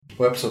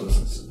What episode is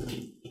this?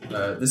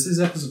 This is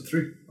episode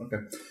 3. Okay.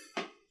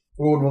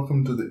 Hello and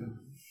welcome to the...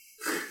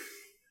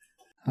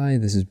 Hi,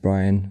 this is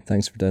Brian.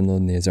 Thanks for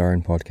downloading the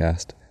Azarin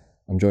podcast.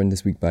 I'm joined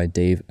this week by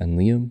Dave and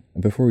Liam.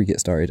 And before we get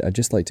started, I'd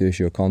just like to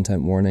issue a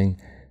content warning.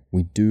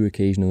 We do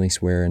occasionally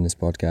swear in this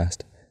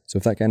podcast. So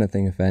if that kind of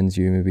thing offends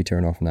you, maybe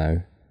turn off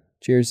now.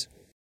 Cheers.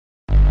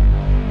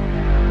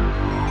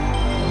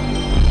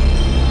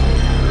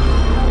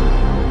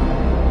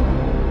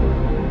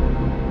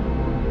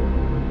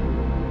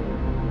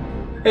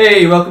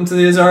 Hey, welcome to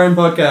the Azarin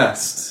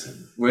podcast.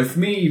 With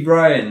me,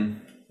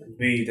 Brian. And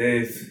me,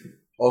 Dave.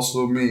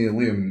 Also me,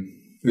 Liam.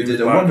 Who did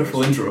a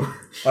wonderful intro.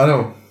 I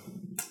know.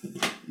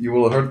 You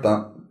will have heard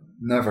that.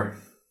 Never.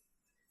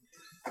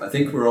 I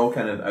think we're all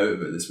kind of out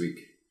of it this week.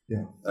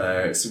 Yeah.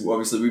 So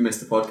obviously we missed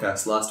the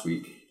podcast last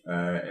week.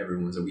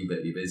 Everyone was a wee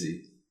bit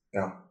busy.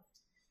 Yeah.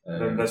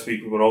 And this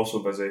week we were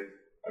also busy,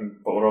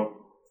 but we're up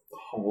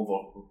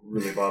hungover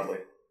really badly.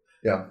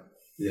 Yeah.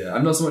 Yeah,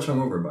 I'm not so much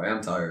hungover, but I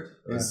am tired.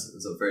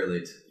 It's up very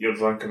late. You're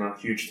drinking a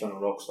huge tin of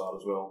Rockstar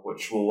as well,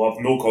 which will have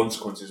no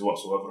consequences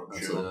whatsoever, I'm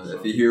sure. So.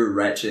 If you hear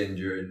retching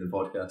during the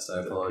podcast,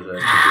 I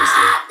apologise.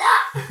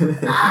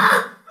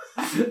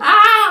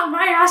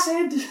 My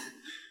acid!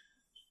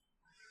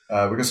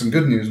 We got some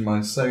good news. My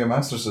Sega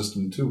Master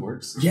System 2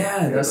 works.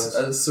 Yeah,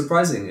 that's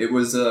surprising. It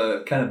was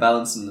kind of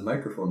balancing the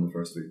microphone the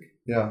first week.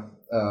 Yeah.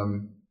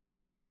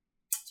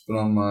 It's been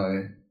on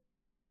my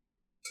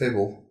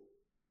table.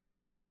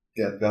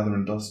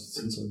 Gathering dust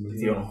since I moved.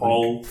 Your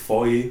hall,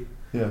 foyer.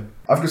 Yeah.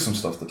 I've got some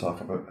stuff to talk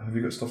about. Have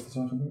you got stuff to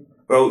talk about?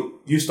 Well,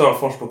 you start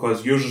first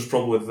because yours is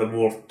probably the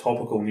more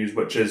topical news,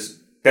 which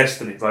is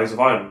Destiny, Rise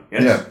of Iron.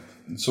 Yes?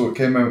 Yeah. So it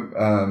came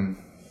out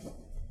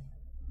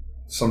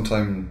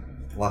sometime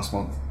last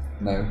month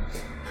now.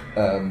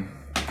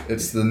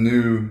 It's the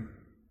new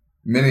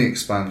mini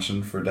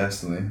expansion for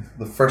Destiny.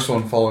 The first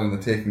one following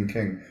the Taken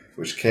King,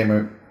 which came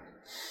out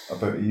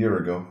about a year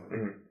ago.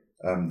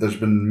 Mm-hmm. There's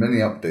been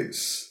many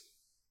updates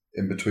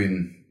in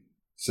between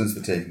since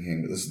the Taken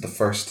King, but this is the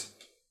first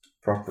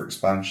proper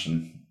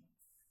expansion.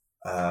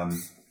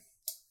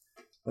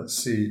 Let's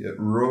see, it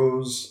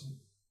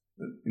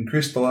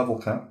increased the level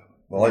cap,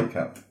 the light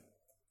cap.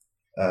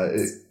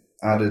 It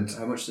added...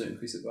 How much did it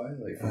increase it by?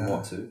 Like from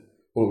what to?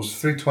 Well, it was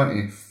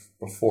 320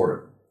 before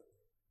it.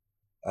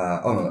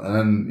 And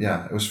then,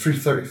 it was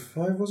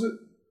 335, was it?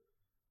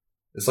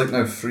 It's like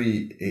now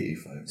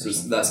 385. So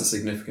that's a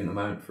significant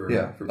amount for...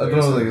 Yeah, for I don't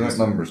know the exact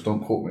numbers, don't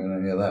quote me on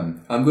any of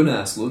them. I'm going to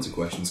ask loads of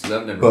questions because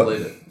I've never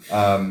played it.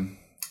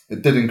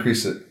 It did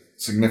increase it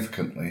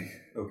significantly.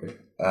 Okay.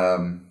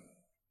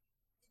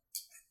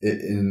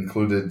 It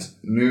included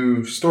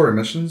new story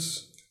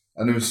missions,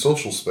 a new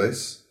social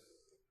space,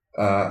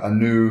 a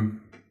new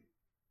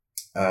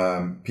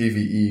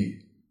PvE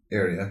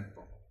area,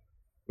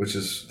 which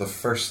is the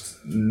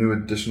first new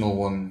additional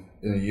one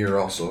in a year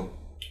also.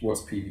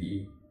 What's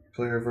PvE?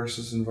 Player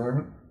versus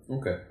environment.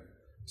 Okay.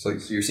 It's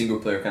like your single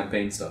player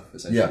campaign stuff,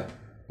 essentially. Yeah.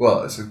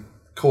 Well, it's a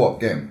co-op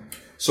game.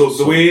 So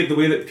the way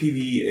that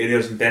PvE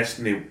areas in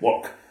Destiny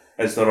work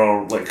is there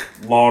are like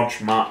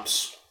large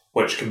maps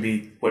which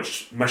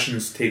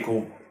missions take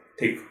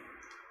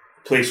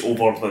place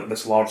over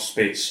this large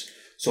space.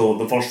 So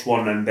the first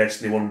one in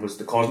Destiny 1 was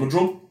the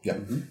Cosmodrome.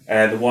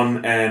 Yeah. The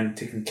one in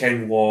Taken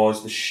King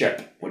was the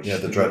ship,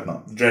 the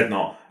Dreadnought. The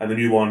Dreadnought, and the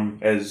new one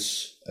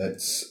is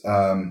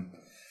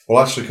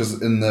well, actually,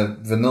 because in the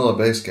vanilla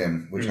base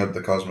game, which had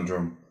the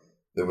Cosmodrome,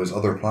 there was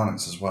other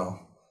planets as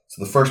well.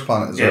 So the first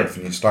planet is Earth,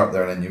 and you start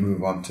there, and then you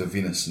move on to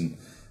Venus and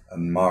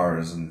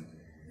Mars and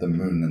the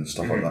Moon and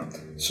stuff like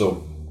that.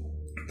 So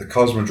the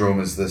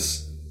Cosmodrome is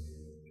this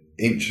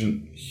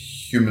ancient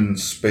human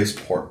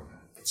spaceport.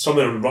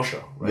 Somewhere in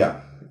Russia, right?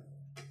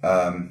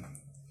 Yeah.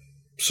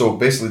 So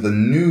basically, the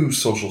new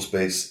social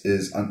space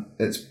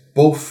it's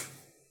both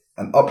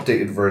an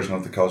updated version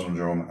of the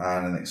Cosmodrome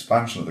and an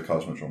expansion of the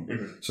Cosmodrome.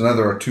 Mm-hmm. So now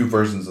there are two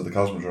versions of the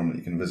Cosmodrome that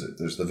you can visit.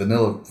 There's the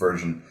vanilla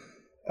version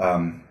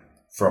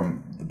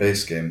from the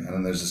base game, and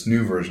then there's this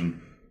new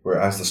version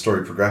where, as the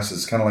story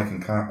progresses, kind of like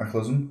in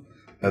Cataclysm,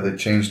 they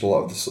changed a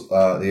lot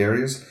of the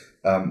areas.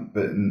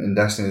 But in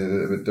Destiny, they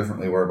did it a bit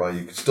differently, whereby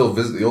you could still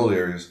visit the old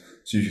areas,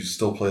 so you could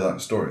still play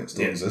that story. It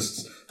still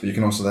exists, but you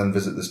can also then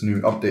visit this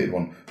new updated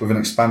one with an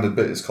expanded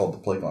bit. It's called the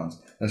Plaguelands,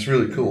 and it's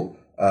really cool.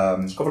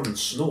 It's covered in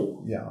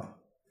snow. Yeah.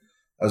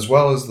 As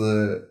well as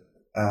the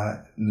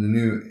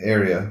new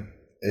area,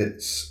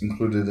 it's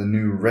included a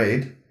new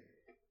raid,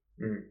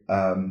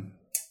 and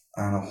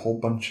a whole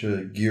bunch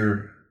of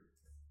gear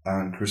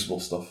and Crucible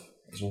stuff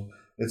as well.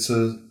 It's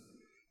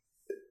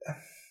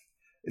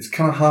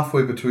kind of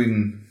halfway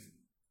between.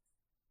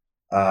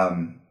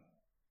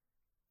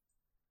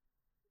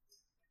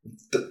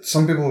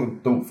 Some people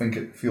don't think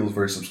it feels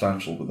very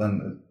substantial, but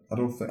then I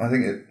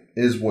think it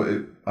is what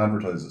it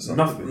advertises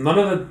itself to be. None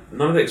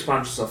of the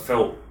expansions have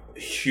felt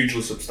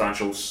hugely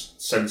substantial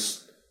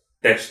since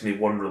Destiny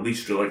 1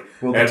 released. Really,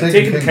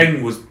 Taken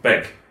King was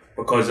big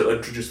because it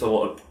introduced a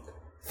lot of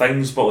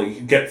things, but you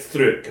could get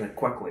through it kind of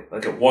quickly.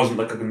 Like it wasn't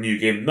like a new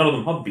game. None of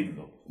them have been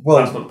though. Well,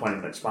 that's not the point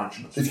of an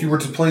expansion. if you were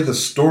to play the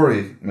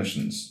story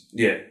missions,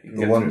 you can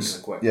the get ones,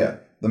 through it yeah,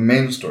 the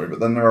main story, but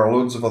then there are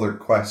loads of other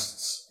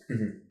quests,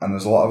 Mhm. and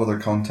there's a lot of other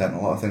content, a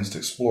lot of things to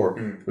explore,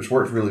 which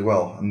works really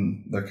well,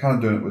 and they're kind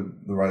of doing it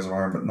with The Rise of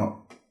Iron, but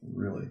not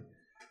really.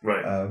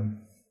 Right.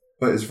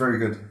 But it's very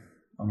good.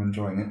 I'm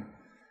enjoying it.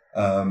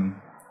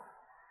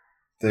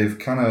 They've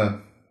kind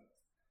of...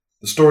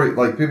 The story,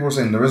 like, people were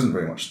saying there isn't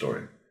very much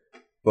story,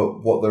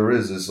 but what there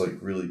is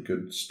like, really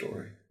good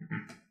story.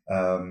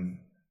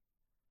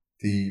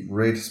 The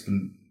raid has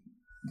been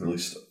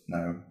released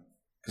now,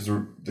 because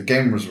the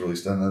game was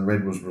released, and the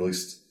raid was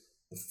released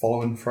the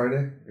following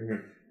Friday.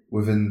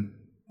 Within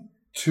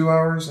 2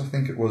 hours, I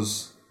think it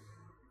was,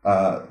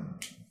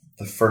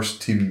 the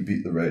first team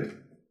beat the raid.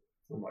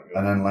 Oh my God.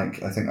 And then,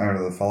 like, I think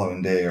either the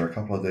following day or a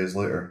couple of days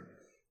later,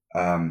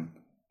 a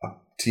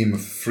team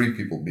of 3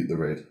 people beat the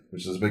raid,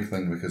 which is a big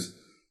thing because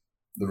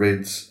the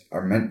raids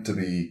are meant to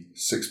be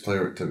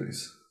 6-player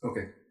activities.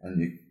 Okay.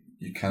 And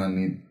you kind of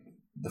need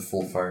the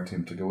full fire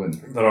team to go in.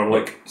 There are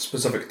like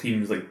specific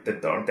teams like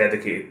that are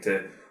dedicated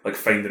to like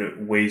finding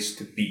out ways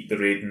to beat the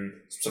raid in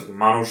specific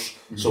manners.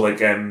 So like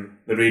the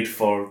raid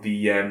for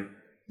the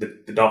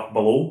Dark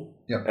Below.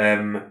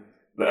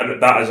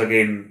 That is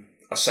again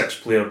a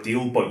 6-player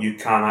deal, but you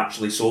can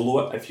actually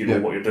solo it if you know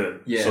what you're doing.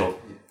 Yeah. So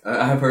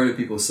I have heard of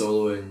people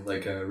soloing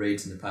like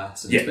raids in the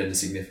past, and it's been a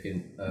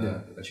significant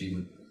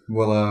achievement.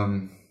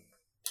 Well,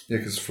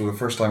 because for the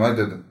first time I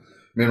did,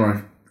 me and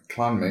my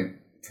clanmate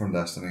from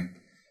Destiny,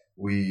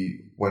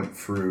 we went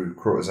through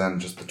Crota's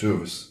End, just the 2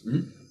 of us.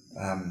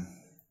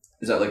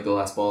 Is that like the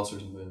last boss or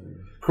something?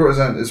 Crota's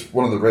End is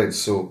one of the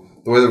raids, so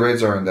the way the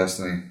raids are in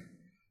Destiny,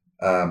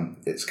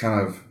 it's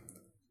kind of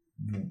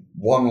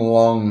one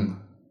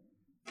long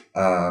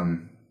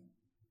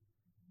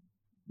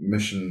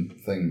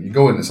mission thing. You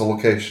go in, it's a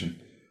location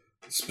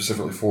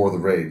specifically for the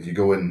raid. You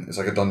go in, it's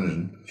like a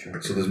dungeon.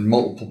 Sure. So there's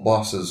multiple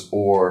bosses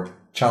or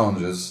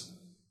challenges,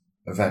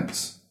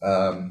 events.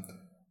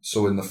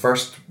 So in the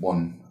first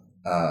one,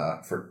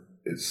 for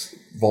it's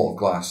Vault of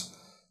Glass,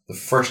 the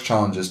first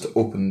challenge is to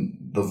open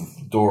the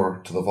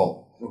door to the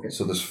vault. Okay.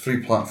 So there's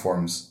 3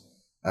 platforms,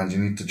 and you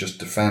need to just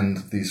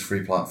defend these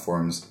 3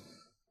 platforms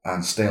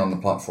and stay on the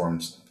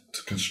platforms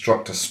to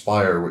construct a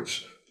spire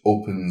which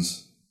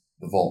opens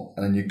the vault.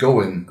 And then you go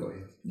in,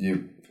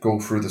 you go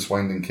through this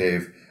winding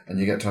cave, and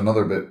you get to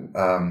another bit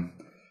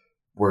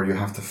where you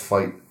have to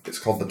fight. It's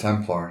called the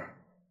Templar,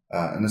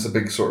 and it's a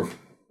big sort of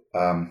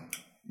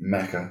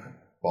mecha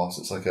boss.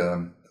 It's like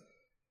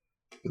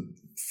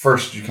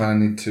first you kind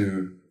of need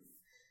to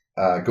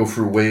go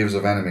through waves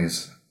of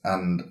enemies,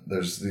 and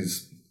there's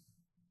these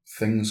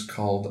things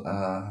called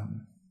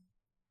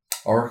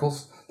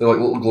oracles. They're like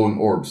little glowing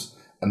orbs,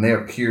 and they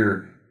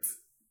appear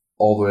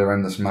all the way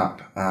around this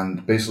map,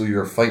 and basically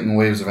you're fighting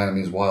waves of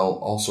enemies while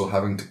also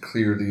having to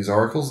clear these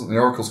oracles. And the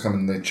oracles come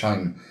and they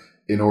chime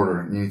in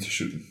order, and you need to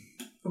shoot them.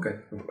 Okay.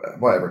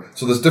 Whatever.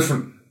 So there's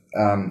different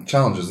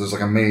challenges. There's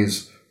like a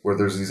maze where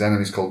there's these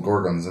enemies called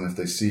Gorgons, and if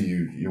they see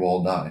you, you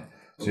all die.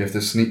 So you have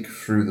to sneak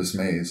through this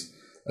maze,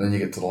 and then you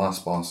get to the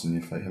last boss and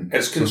you fight him.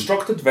 It's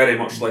constructed very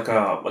much like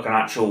an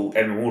actual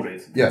MMO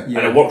raid. Yeah. And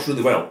it works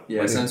really well.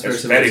 Yeah, it sounds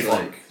it's very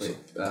fun.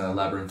 like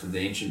Labyrinth of the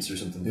Ancients or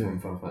something from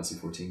Final Fantasy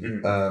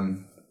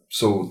XIV.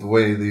 So the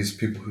way these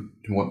people who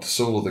want to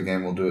solo the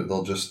game will do it,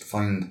 they'll just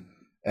find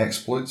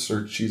exploits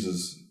or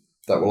cheeses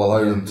that will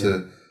allow them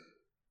to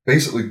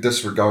basically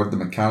disregard the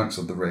mechanics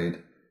of the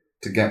raid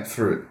to get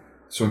through it.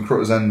 So in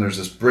Crota's End, there's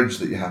this bridge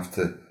that you have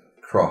to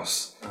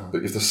cross, but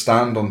you have to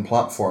stand on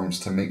platforms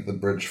to make the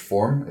bridge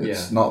form.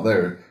 It's not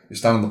there. You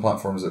stand on the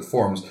platforms, it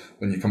forms.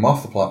 When you come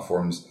off the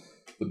platforms,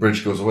 the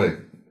bridge goes away.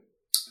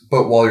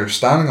 But while you're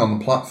standing on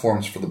the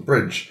platforms for the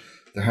bridge,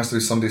 there has to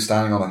be somebody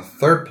standing on a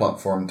third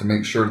platform to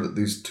make sure that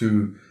these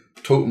 2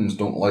 totems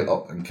don't light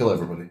up and kill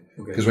everybody.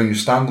 Because when you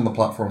stand on the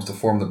platforms to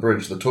form the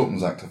bridge, the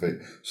totems activate.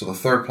 So the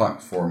third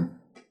platform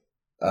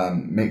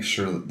makes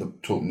sure that the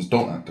totems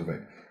don't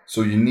activate.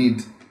 So you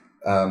need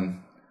 2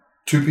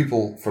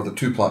 people for the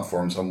 2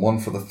 platforms and 1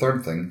 for the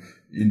third thing.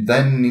 You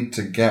then need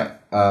to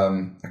get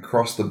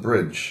across the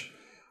bridge.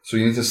 So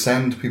you need to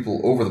send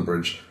people over the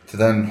bridge to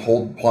then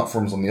hold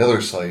platforms on the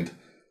other side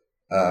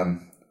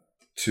to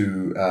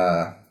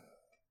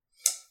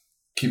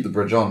keep the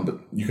bridge on. But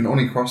you can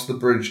only cross the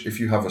bridge if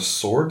you have a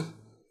sword.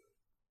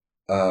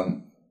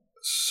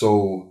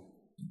 So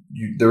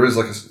there is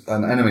like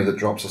an enemy that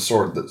drops a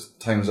sword that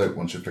times out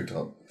once you've picked it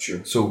up.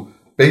 Sure. So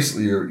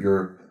basically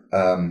you're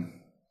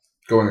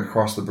going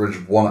across the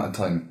bridge one at a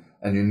time,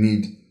 and you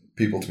need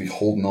people to be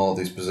holding all of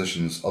these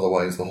positions,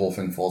 otherwise the whole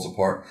thing falls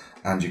apart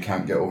and you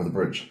can't get over the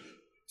bridge.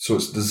 So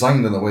it's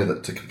designed in a way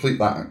that to complete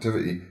that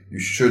activity, you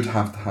should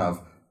have to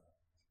have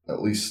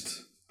at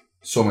least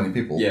so many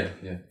people. Yeah.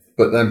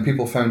 But then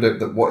people found out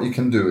that what you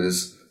can do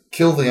is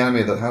kill the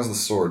enemy that has the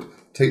sword,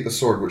 take the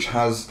sword, which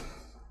has,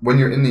 when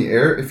you're in the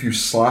air, if you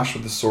slash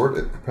with the sword,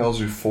 it propels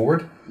you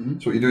forward.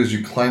 So what you do is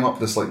you climb up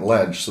this like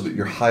ledge so that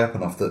you're high up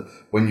enough that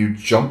when you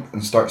jump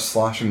and start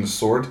slashing the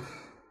sword,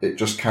 it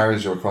just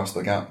carries you across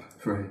the gap.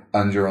 Right.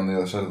 And you're on the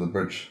other side of the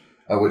bridge.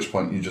 At which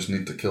point you just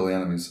need to kill the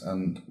enemies,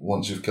 and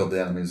once you've killed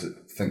the enemies, it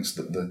thinks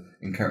that the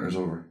encounter's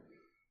over.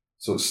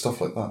 So it's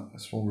stuff like that.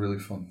 It's all really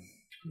fun.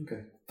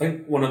 Okay. I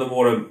think one of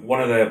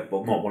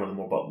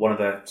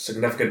the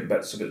significant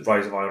bits of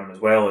Rise of Iron as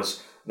well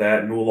is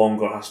that it no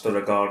longer has to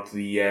regard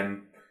the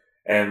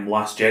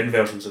last gen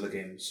versions of the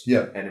games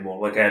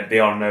anymore. Like they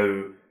are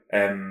now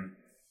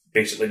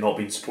basically not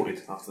being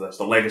supported after this.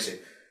 The legacy.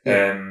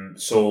 Yeah.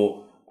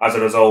 So as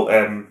a result,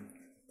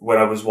 when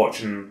I was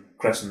watching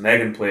Chris and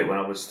Megan play it when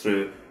I was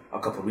through a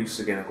couple of weeks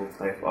ago,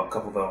 a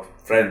couple of our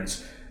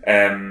friends,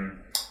 I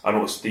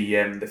noticed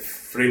the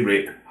frame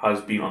rate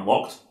has been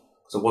unlocked.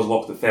 So it was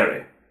locked at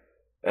 30.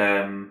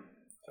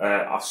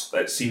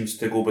 It seems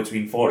to go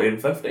between 40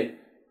 and 50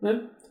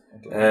 now.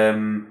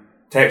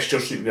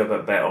 Textures seem to be a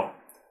bit better.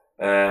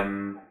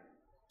 And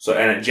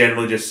it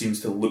generally just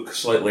seems to look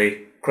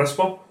slightly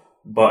crisper.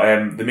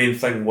 But the main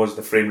thing was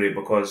the frame rate,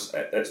 because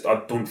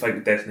I don't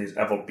think Destiny's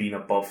ever been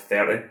above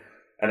 30.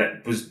 And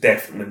it was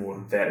definitely more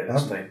than 30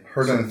 this time. I haven't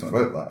heard anything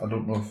about that. I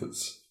don't know if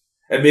it's...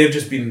 It may have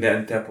just been the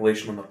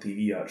interpolation on the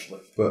TV,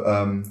 actually. But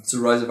so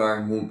Rise of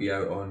Iron won't be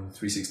out on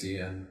 360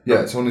 and...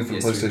 Yeah, it's only for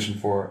PlayStation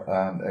 4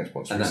 and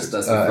Xbox 360. And that's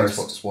the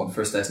Xbox One.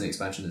 first Destiny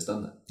expansion that's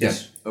done that?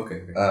 Yes.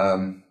 Okay.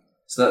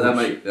 So that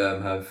might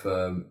have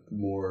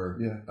more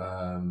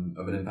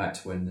of an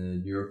impact when the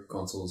newer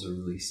consoles are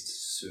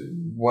released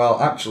soon? Well,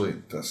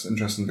 actually, that's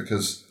interesting,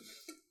 because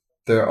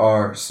there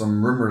are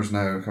some rumours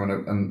now coming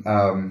out, and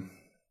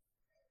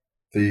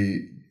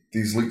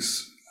these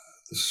leaks,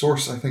 the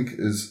source, I think,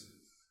 is...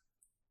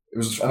 It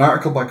was an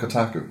article by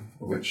Kotaku,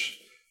 which,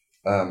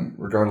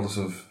 regardless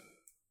of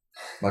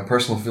my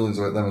personal feelings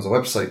about them as a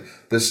website,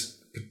 this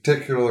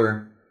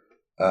particular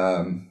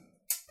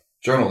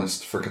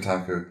journalist for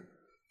Kotaku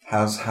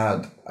has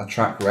had a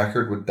track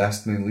record with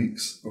Destiny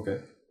leaks.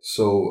 Okay.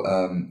 So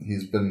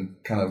he's been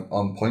kind of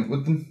on point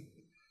with them,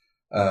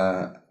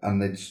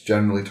 and they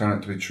generally turn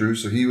out to be true.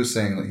 So he was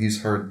saying that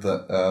he's heard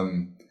that,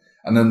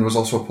 and then there was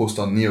also a post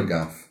on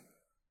NeoGAF.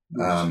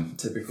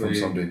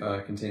 Typically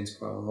contains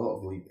quite a lot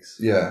of leaks.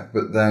 Yeah,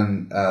 but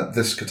then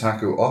this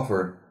Kotaku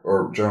author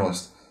or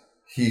journalist,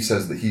 he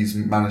says that he's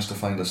managed to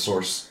find a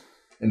source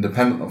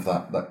independent of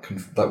that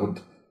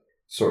would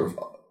sort of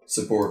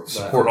support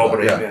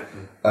that.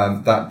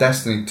 Yeah. That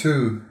Destiny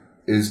 2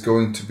 is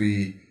going to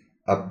be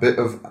a bit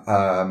of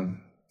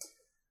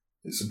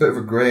it's a bit of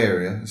a grey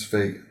area. It's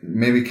vague,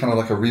 maybe kind of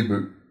like a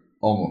reboot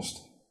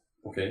almost.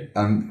 Okay.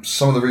 And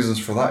some of the reasons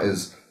for that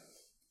is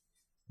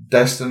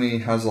Destiny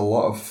has a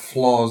lot of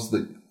flaws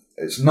that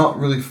it's not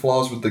really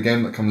flaws with the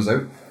game that comes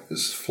out.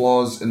 It's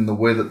flaws in the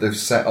way that they've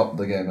set up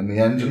the game and the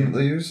engine that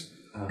they use,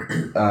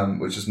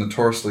 which is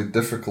notoriously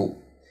difficult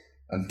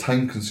and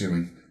time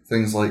consuming.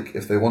 Things like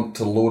if they want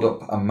to load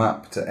up a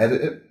map to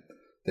edit it,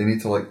 they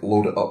need to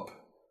load it up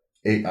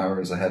 8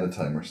 hours ahead of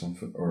time or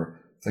something, or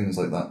things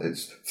like that.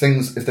 It's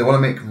things, if they want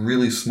to make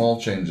really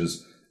small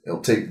changes,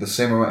 it'll take the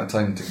same amount of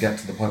time to get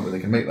to the point where they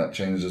can make that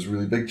change as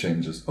really big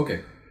changes.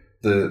 Okay.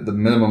 The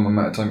minimum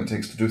amount of time it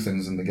takes to do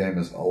things in the game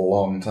is a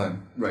long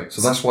time. Right.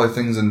 So that's why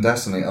things in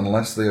Destiny,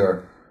 unless they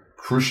are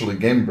crucially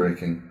game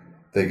breaking,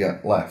 they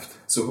get left.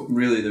 So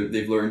really,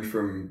 they've learned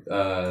from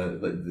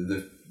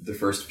the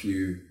first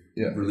few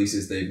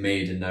releases they've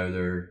made, and now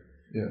they're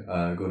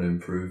going to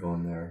improve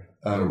on their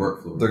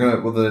workflow. They're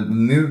gonna the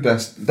new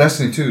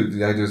Destiny 2.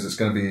 The idea is it's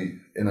going to be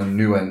in a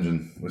new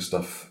engine with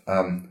stuff.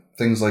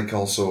 Things like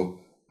also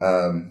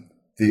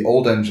the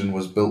old engine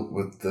was built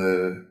with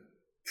the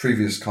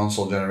previous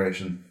console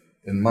generation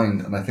in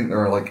mind, and I think there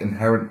are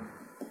inherent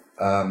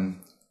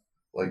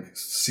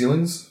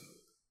ceilings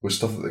with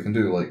stuff that they can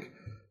do, like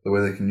the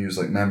way they can use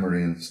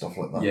memory and stuff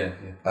like that. Yeah.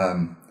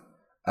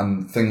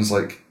 And things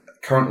like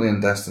currently in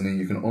Destiny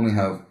you can only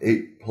have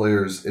 8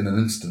 players in an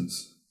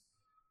instance,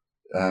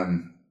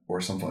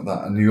 or something like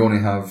that, and you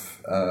only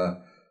have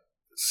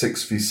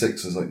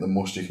 6v6 is the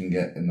most you can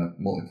get in a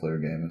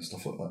multiplayer game and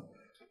stuff like that.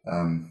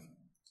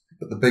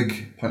 But the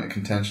big point of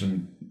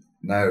contention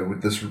now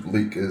with this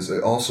leak is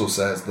it also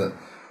says that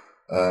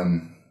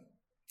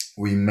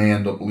we may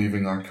end up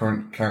leaving our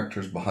current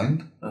characters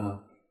behind.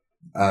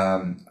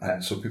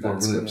 And so people are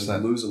really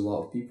upset. Lose a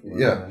lot of people.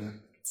 Yeah.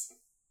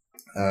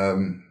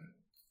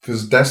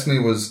 Because Destiny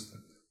was,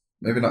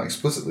 maybe not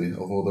explicitly,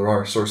 although there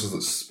are sources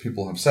that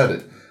people have said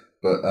it,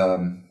 but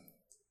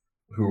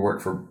who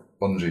work for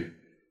Bungie,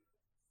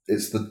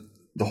 it's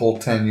the whole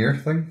 10-year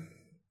thing.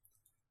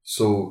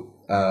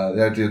 So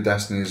the idea of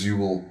Destiny is you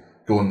will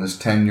go on this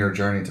 10-year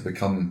journey to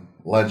become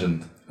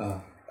legend.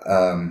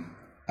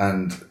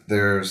 And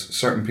there's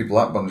certain people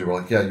at Bungie who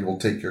are you will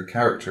take your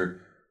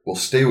character, will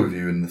stay with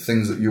you, and the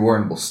things that you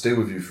earn will stay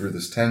with you through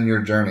this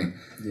 10-year journey.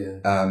 Yeah.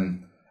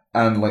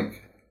 And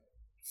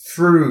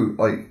through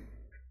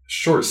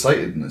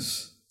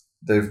short-sightedness,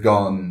 they've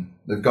gotten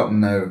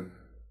now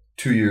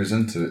 2 years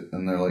into it,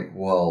 and they're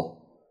well,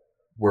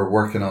 we're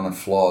working on a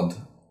flawed,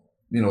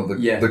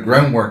 the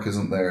groundwork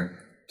isn't there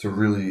to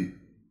really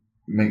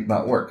make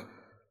that work.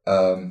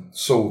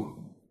 So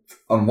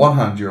on one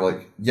hand,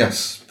 you're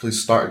yes,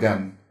 please start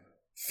again,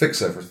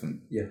 fix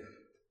everything, yeah,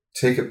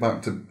 take it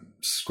back to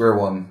square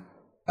one,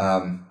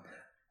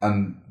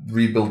 and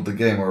rebuild the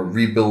game or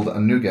rebuild a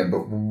new game.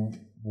 But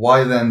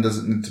why then does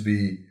it need to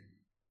be?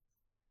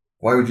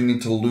 Why would you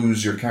need to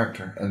lose your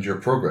character and your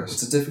progress?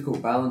 It's a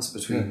difficult balance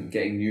between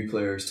getting new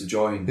players to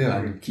join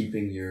and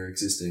keeping your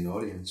existing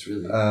audience,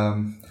 really.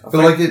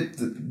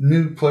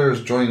 New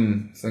players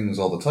join things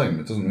all the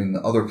time. It doesn't mean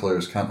that other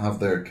players can't have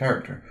their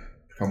character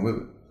come with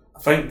it.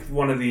 I think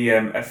one of the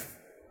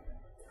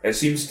it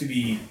seems to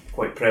be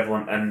quite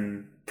prevalent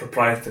in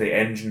proprietary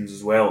engines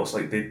as well. It's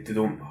like they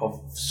don't have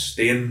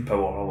staying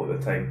power all of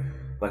the time.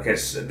 Like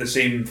it's the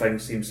same thing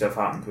seems to have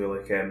happened with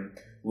like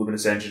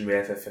Luminous Engine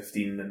with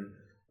FF15 and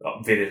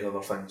various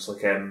other things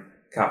like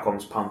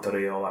Capcom's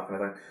Panteray, all that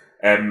kind of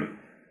thing.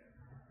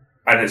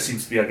 And it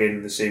seems to be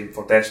again the same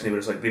for Destiny, where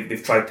it's like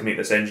they've tried to make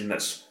this engine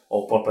that's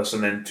all purpose,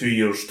 and then 2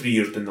 years, 3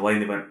 years down the line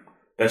they went,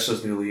 this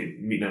isn't really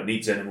meeting our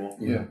needs anymore.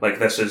 Yeah. Like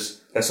this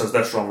is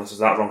this wrong, this is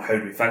that wrong, how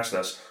do we fix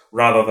this?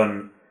 Rather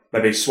than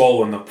maybe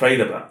swallowing their pride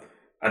a bit.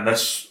 And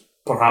this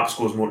perhaps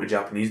goes more to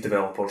Japanese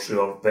developers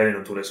who are very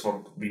notorious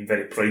for being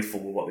very prideful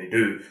with what they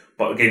do.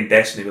 But again,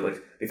 Destiny,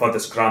 they've had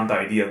this grand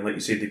idea, and like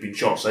you said, they've been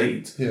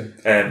short-sighted.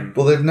 Yeah.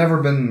 Well, they've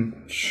never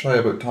been shy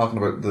about talking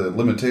about the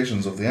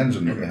limitations of the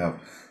engine that they have.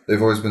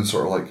 They've always been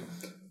sort of like,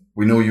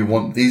 we know you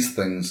want these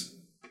things,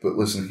 but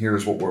listen,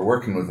 here's what we're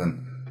working with.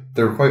 And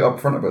they were quite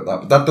upfront about that.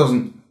 But that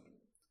doesn't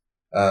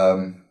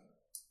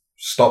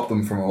stop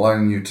them from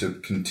allowing you to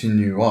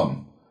continue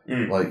on.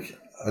 Like,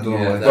 I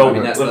don't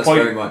know. That's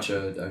very much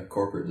a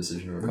corporate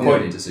decision or a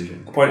company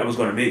decision. The point I was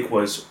going to make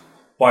was,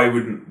 why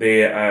wouldn't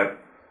they?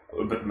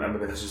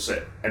 Maybe this is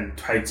in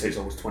hindsight, it's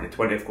always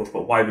 2020, of course.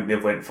 But why wouldn't they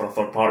have went for a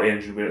third party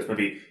engine where it's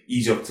maybe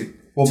easier to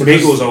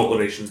make those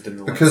alterations than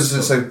the because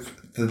it's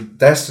like the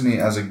Destiny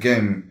as a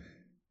game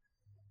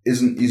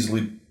isn't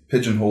easily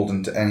pigeonholed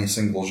into any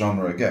single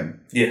genre again.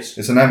 Yes,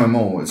 it's an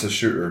MMO. It's a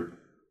shooter.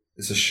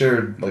 It's a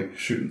shared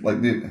shooting. Like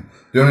the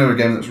only other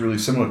game that's really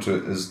similar to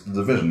it is The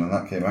Division, and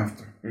that came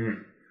after.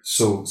 Mm-hmm.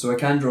 So I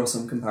can draw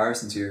some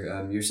comparisons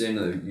here. You're saying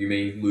that you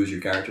may lose your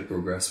character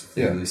progress if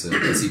you release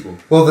a sequel.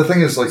 Well, the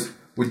thing is, like,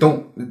 you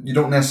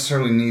don't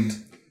necessarily need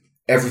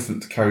everything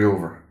to carry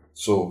over.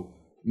 So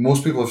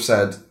most people have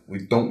said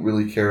we don't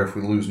really care if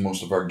we lose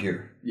most of our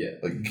gear. Yeah,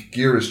 like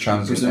gear is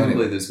transient. Presumably,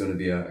 anyway. There's going to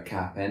be a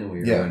cap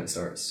anyway when it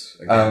starts.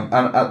 And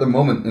at the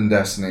moment in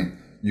Destiny,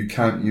 you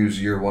can't use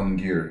year one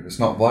gear. It's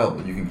not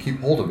viable. You can keep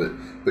hold of it,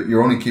 but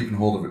you're only keeping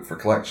hold of it for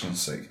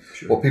collection's sake.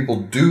 Sure. What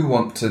people do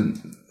want to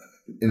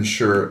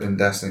ensure in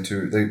Destiny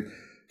 2,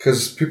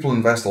 because people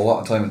invest a lot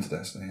of time into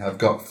Destiny. I've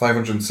got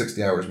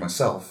 560 hours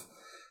myself,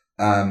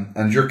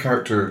 and your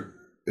character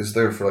is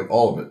there for like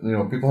all of it. You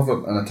know, people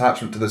have an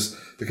attachment to this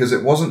because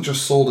it wasn't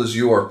just sold as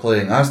you are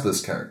playing as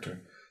this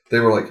character. They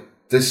were like,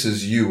 this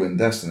is you in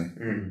Destiny.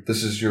 Mm.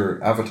 This is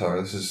your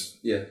avatar. This is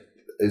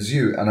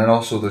you. And then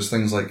also there's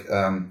things like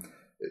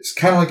it's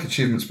kind of like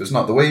achievements, but it's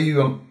not. The way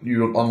you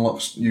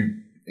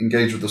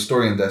engage with the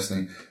story in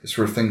Destiny is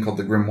for a thing called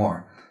the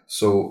Grimoire.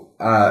 So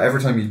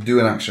every time you do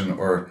an action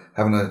or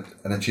having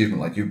an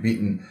achievement, like you've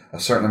beaten a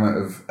certain amount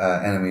of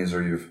enemies,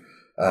 or you've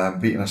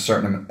beaten a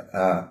certain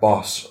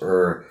boss,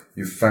 or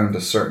you've found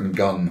a certain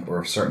gun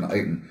or a certain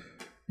item,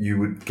 you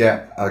would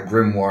get a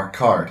Grimoire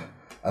card,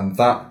 and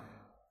that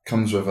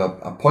comes with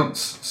a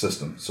points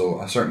system. So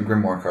a certain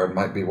Grimoire card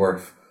might be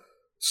worth a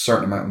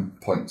certain amount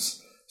of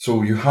points.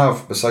 So you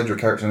have, beside your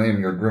character name,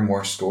 your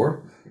Grimoire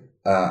score,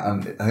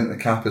 and I think the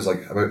cap is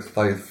like about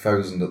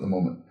 5,000 at the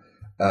moment.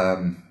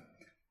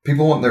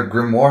 People want their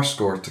Grimoire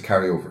score to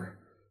carry over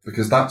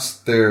because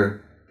that's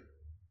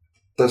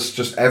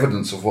just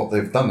evidence of what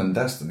they've done in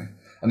Destiny.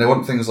 And they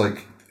want things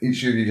like,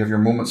 each year you have your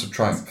moments of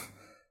triumph.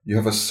 You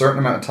have a certain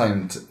amount of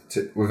time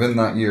to within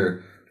that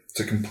year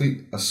to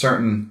complete a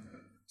certain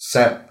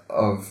set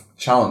of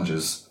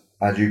challenges,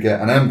 and you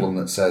get an emblem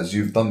that says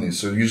you've done these.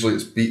 So usually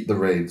it's beat the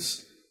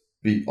raids,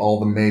 beat all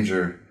the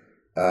major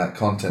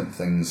content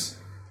things,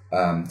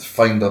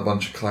 find a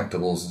bunch of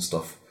collectibles and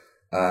stuff.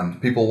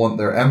 People want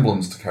their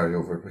emblems to carry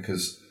over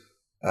because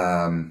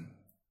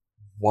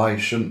why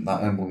shouldn't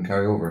that emblem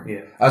carry over?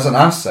 Yeah. As an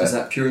asset. Is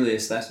that purely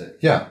aesthetic?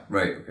 Yeah.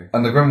 Right, okay.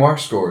 And the Grimoire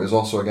score is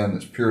also, again,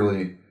 it's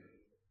purely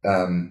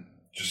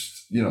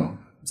just,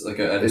 it's like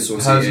an it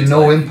associated has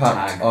no like,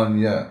 impact tag.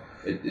 on,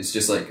 It's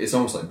just like, it's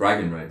almost like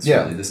bragging rights.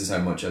 Yeah. Really. This is how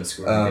much I've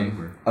scored in the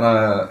game. And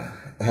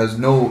it has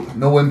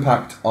no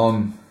impact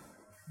on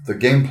the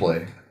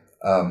gameplay.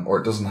 Or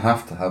it doesn't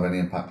have to have any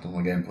impact on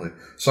the gameplay.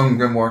 Some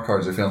Grimoire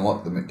cards, if you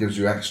unlock them, it gives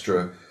you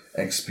extra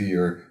XP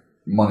or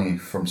money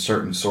from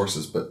certain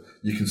sources, but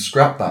you can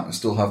scrap that and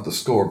still have the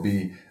score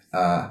be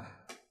a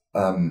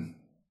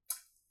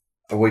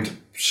way to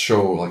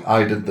show, like,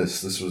 I did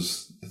this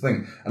was the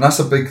thing. And that's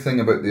a big thing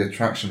about the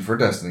attraction for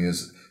Destiny,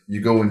 is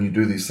you go and you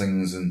do these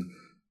things and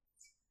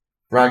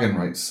bragging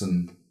rights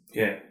and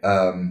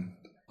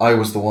I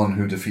was the one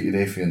who defeated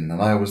Afian,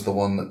 and I was the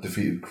one that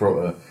defeated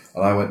Crota,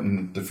 and I went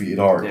and defeated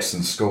Arx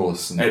and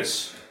Skolas. And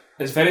it's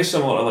very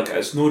similar to, like,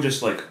 it's no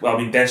just like, well, I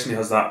mean, Destiny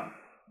has that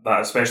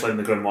especially in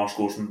the Grimoire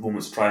scores from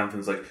Moments of Triumph, and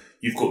it's like,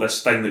 you've got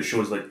this thing that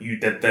shows, like, you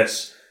did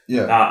this,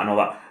 that and all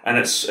that. And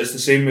it's the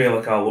same way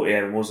like a lot of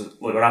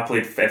MMOs. Like when I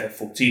played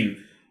FF14,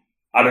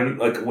 I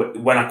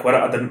didn't when I quit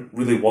it. I didn't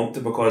really want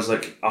to because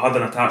like I had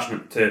an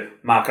attachment to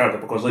my character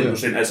because like you were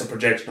saying, it's a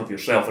projection of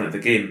yourself into the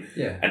game.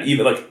 Yeah. And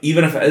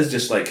even if it is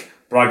just like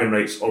bragging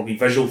rights or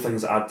visual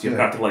things that add to your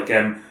character, like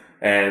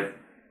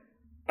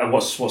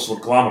what's the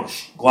word,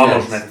 glamours in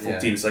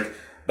FF14. It's like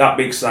that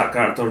makes that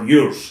character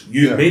yours.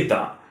 You made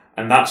that.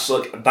 And that's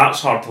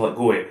hard to let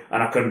go of,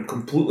 and I can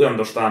completely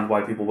understand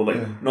why people were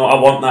like, no, I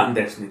want that in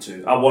Destiny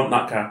 2. I want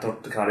that character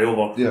to carry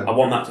over. Yeah. I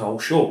want that to all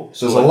show.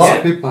 So there's a lot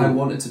of people. I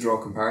wanted to draw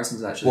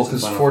comparisons actually to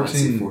Final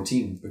Fantasy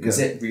 14 because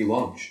it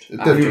relaunched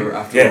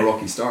after a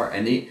rocky start,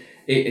 and it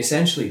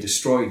essentially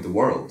destroyed the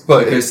world.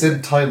 But it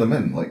did tie them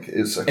in, like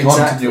it's a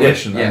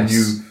continuation, and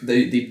they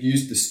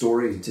used the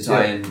story to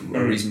tie in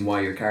a reason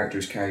why your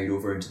characters carried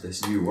over into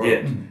this new world.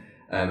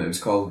 Yeah. It was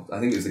called, I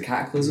think it was the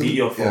Cataclysm.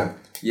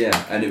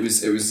 Yeah, and it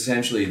was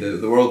essentially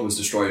the world was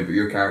destroyed, but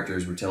your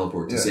characters were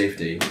teleported to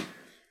safety,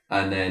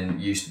 and then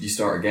you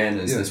start again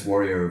as this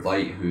warrior of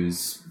light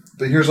who's.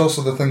 But here's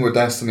also the thing with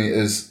Destiny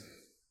is,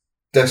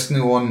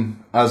 Destiny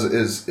 1 as it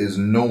is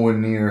nowhere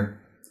near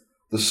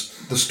the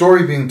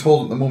story being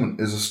told at the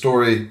moment is a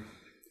story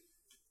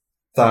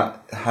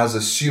that has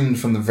assumed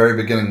from the very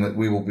beginning that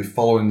we will be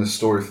following this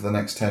story for the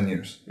next 10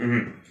 years.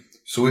 Mm-hmm.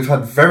 So we've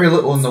had very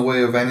little in the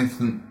way of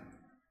anything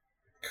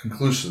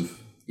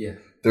conclusive. Yeah.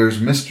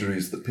 There's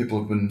mysteries that people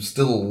have been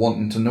still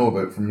wanting to know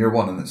about from year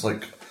one, and it's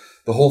like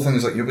the whole thing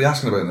is like you'll be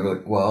asking about it and they're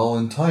like, well,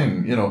 in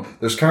time,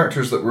 there's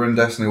characters that were in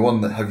Destiny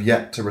 1 that have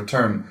yet to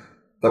return,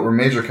 that were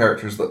major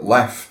characters that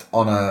left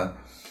on an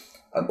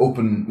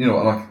open,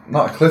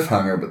 not a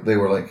cliffhanger, but they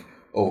were like,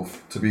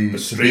 to be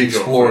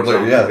explored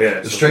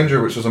later. The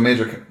Stranger, which was a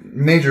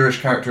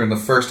major-ish character in the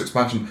first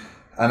expansion,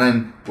 and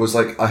then was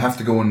like, I have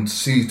to go and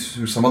see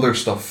to some other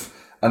stuff,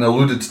 and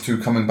alluded to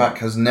coming back,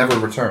 has never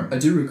returned. I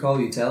do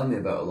recall you telling me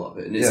about a lot of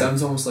it, and it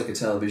sounds almost like a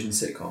television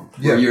sitcom,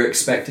 where you're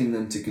expecting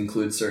them to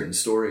conclude certain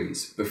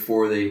stories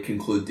before they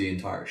conclude the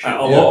entire show.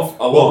 A lot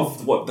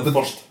of what the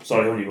first...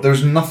 Sorry, on you go.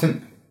 There's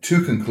nothing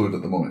to conclude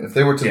at the moment. If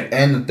they were to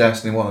end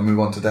Destiny 1 and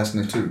move on to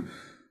Destiny 2,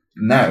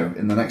 now,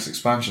 in the next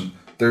expansion,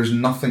 there's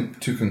nothing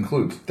to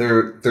conclude.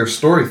 There are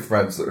story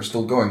threads that are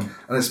still going,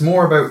 and it's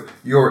more about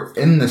you're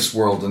in this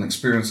world and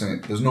experiencing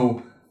it. There's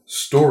no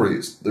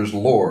stories, there's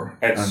lore.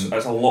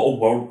 It's a lot of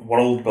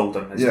world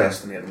building in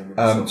Destiny at the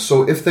moment.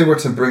 So if they were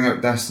to bring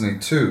out Destiny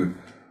 2,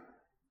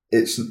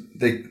 if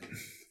they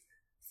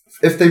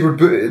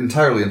reboot it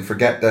entirely and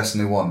forget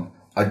Destiny 1,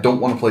 I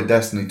don't want to play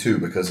Destiny 2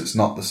 because it's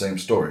not the same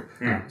story.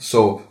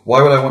 So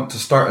why would I want to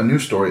start a new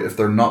story if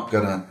they're not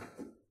going to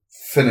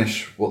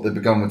finish what they've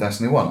begun with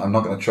Destiny 1? I'm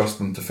not going to trust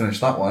them to finish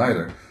that one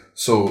either.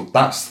 So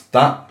that's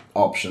that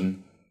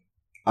option.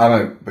 I'm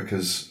out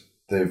because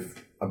they've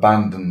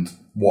abandoned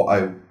what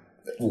I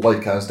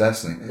like as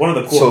Destiny. One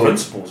of the core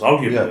principles,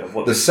 arguably. Of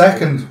what the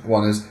second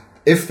one is,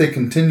 if they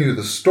continue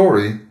the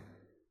story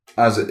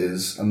as it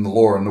is, and the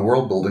lore and the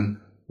world building,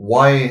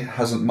 why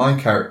hasn't my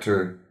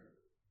character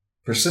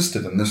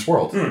persisted in this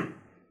world?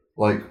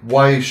 Like,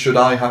 why should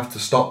I have to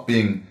stop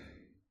being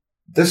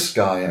this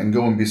guy and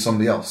go and be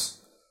somebody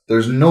else?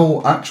 There's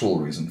no actual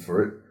reason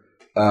for it.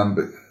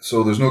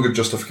 So there's no good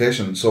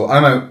justification. So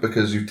I'm out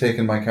because you've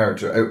taken my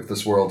character out of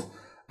this world,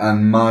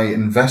 and my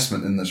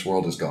investment in this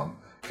world is gone.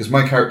 Because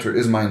my character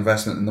is my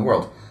investment in the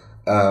world.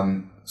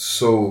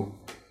 So...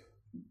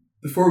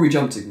 Before we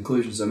jump to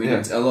conclusions, a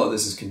lot of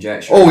this is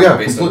conjecture.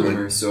 Based completely. On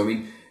rumors. So,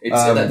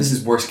 this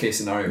is worst case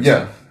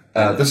scenario.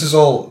 This is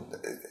all...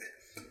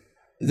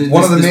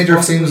 One of the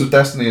major themes of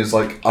Destiny is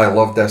like, I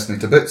love Destiny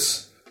to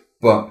bits,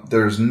 but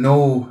there's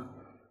no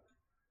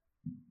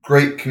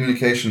great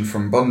communication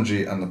from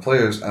Bungie and the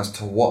players as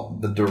to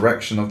what the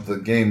direction of the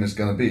game is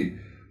going to be.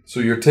 So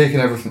you're taking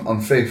everything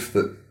on faith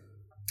that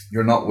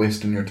you're not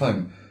wasting your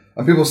time.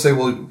 And people say,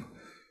 well,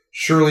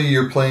 surely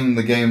you're playing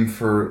the game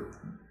for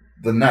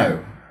the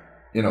now.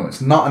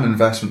 It's not an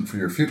investment for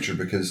your future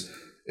because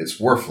it's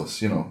worthless,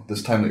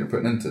 this time that you're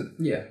putting into it.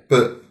 Yeah.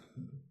 But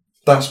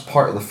that's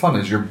part of the fun,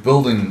 is you're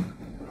building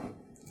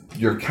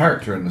your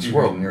character in this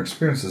world and your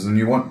experiences, and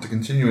you want to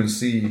continue and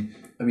see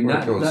where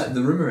it goes.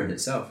 The rumour in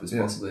itself is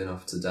possibly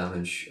enough to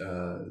damage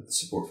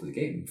support for the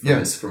game from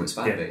its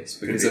fan base.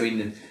 Because,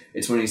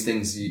 it's one of these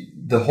things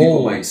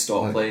people might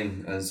stop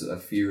playing as a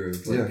fear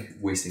of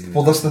wasting.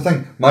 Well, that's the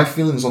thing. My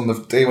feelings on the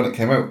day when it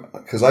came out,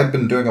 because I'd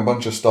been doing a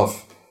bunch of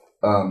stuff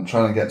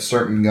trying to get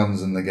certain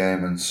guns in the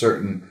game and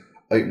certain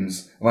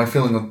items. And my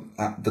feeling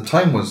at the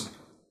time was,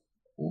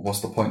 what's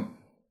the point?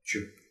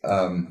 Sure.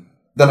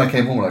 Then I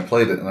came home and I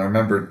played it, and I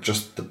remember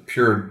just the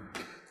pure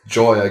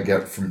joy I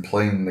get from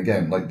playing the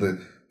game. Like,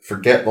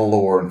 forget the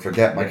lore and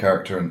forget my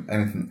character and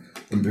anything.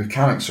 The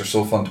mechanics are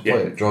so fun to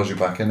play. It draws you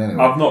back in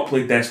anyway. I've not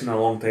played Destiny in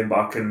a long time, but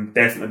I can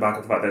definitely back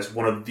up the fact that it's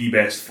one of the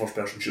best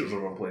first-person shooters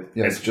I've ever played.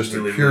 Yeah, it's just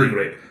really, pure, really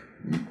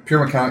great.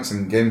 Pure mechanics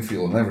and game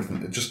feel and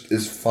everything. It just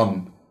is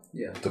fun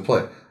to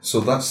play.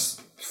 So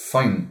that's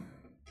fine.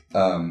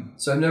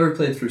 So I've never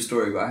played through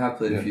story, but I have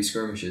played a few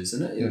skirmishes,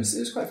 and it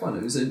was quite fun.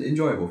 It was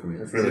enjoyable for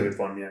me. It's really good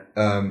fun, yeah.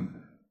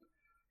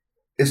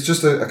 it's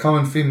just a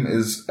common theme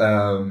is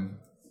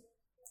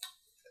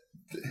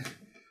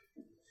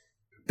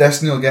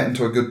Destiny will get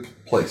into a good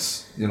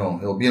place. You know,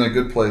 it'll be in a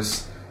good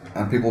place,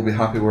 and people will be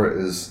happy where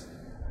it is,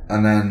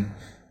 and then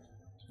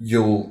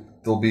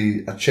there'll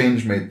be a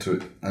change made to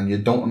it, and you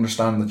don't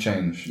understand the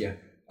change. Yeah.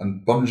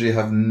 And Bungie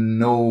have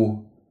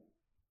no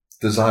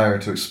desire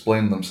to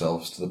explain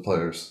themselves to the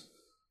players.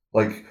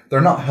 Like, they're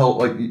not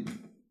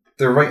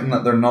they're writing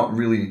that they're not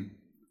really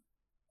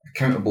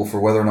accountable for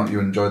whether or not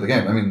you enjoy the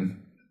game. I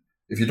mean,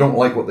 if you don't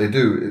like what they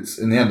do, it's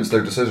in the end it's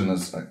their decision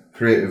as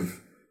creative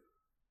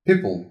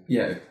people.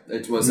 Yeah,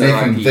 it was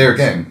making their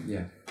game.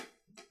 Yeah.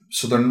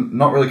 So they're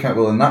not really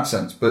accountable in that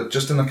sense, but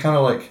just in a kind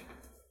of like,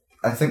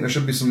 I think there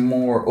should be some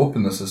more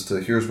openness as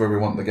to here's where we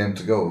want the game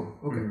to go.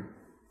 Okay.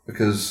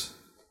 Because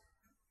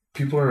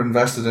people are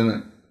invested in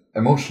it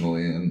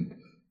emotionally and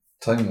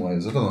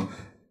time-wise. I don't know.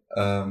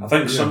 I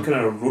think some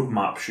kind of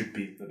roadmap should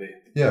be maybe.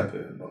 Yeah.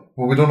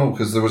 Well, we don't know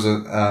because there was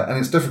and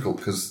it's difficult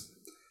because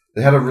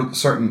they had a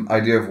certain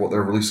idea of what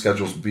their release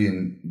schedules would be.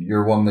 In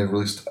year one, they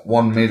released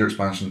one major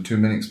expansion, 2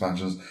 mini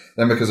expansions.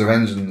 Then, because of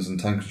engines and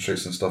time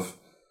constraints and stuff,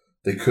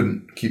 they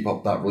couldn't keep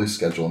up that release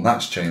schedule, and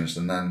that's changed.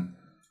 And then,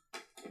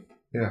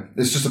 yeah,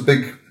 it's just a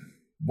big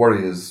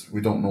worry. Is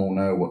we don't know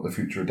now what the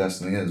future of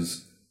Destiny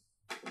is.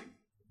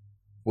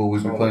 Will we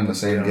be playing the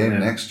same game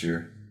next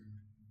year?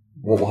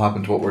 What will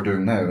happen to what we're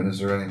doing now, and is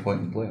there any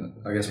point in playing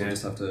it? I guess we'll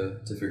just have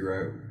to figure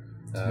out.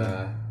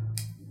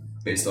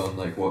 Based on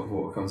like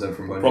what comes out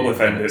from Bungie. Probably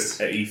find out at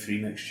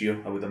E3 next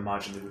year. I would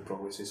imagine they would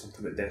probably say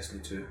something about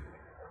Destiny 2.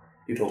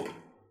 You'd hope.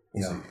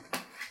 Yeah.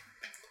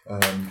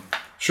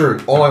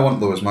 Sure. All I want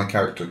though is my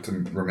character to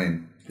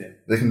remain. Yeah.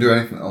 They can do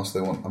anything else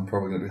they want. I'm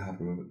probably going to be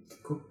happy with it.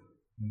 Cool.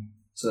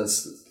 So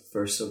that's the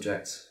first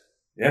subject.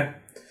 Yeah.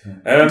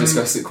 We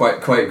discussed it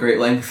quite great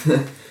length.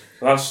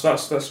 That's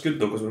good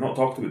though, because we've not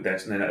talked about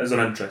Destiny, and it is an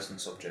interesting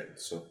subject,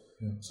 so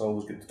it's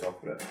always good to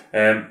talk about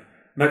it.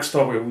 Next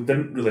topic, we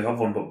didn't really have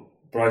one, but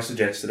Bryce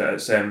suggested it.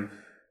 It's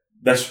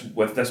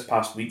this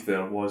past week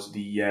there was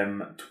the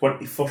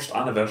 21st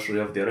anniversary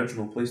of the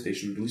original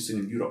PlayStation releasing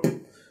in Europe,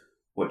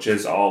 which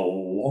is a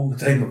long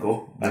time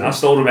ago, and I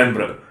still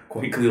remember it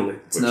quite clearly.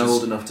 It's now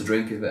old enough to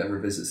drink if it ever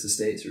visits the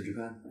States or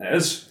Japan. It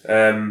is.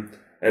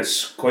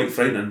 It's quite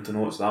frightening to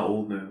know it's that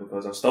old now,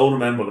 because I still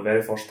remember the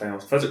very first time I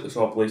physically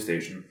saw a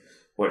PlayStation,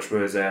 which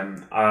was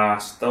I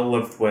still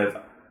lived with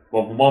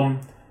my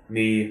mum,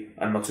 me,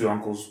 and my 2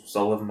 uncles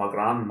still lived with my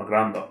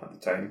granda at the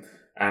time.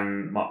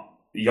 And my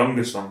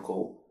youngest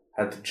uncle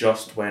had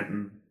just went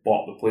and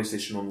bought the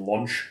PlayStation on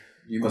launch.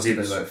 You must have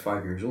been about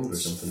 5 years old or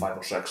something. 5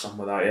 or 6,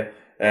 something like that,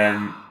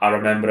 yeah. I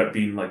remember it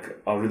being like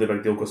a really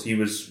big deal because he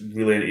was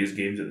really into his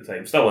games at the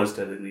time. Still is,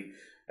 technically.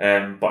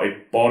 But he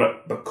bought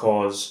it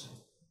because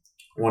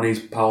one of his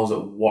pals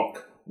at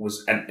work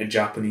was into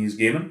Japanese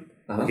gaming,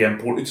 like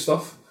imported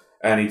stuff.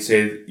 And he'd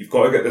said, you've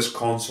got to get this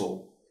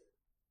console.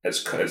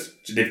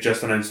 They've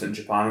just announced it in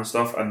Japan and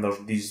stuff, and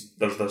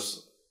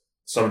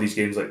some of these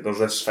games, like there's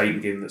this fighting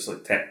game that's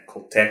like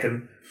called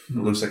Tekken. It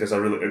looks like it's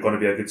going to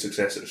be a good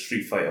successor to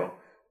Street Fighter.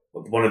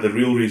 But one of the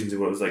real reasons he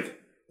was like,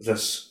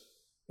 there's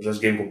this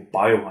game called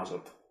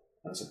Biohazard.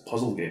 And it's a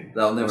puzzle game.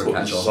 That'll never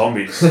catch on.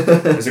 Zombies.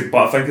 But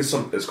I think it's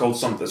going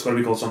to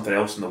be called something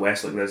else in the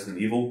West, like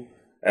Resident Evil.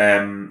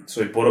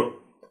 So he bought it.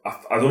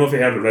 I don't know if he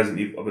heard about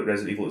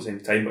Resident Evil at the same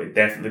time, but he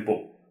definitely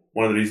bought.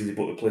 One of the reasons he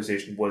bought the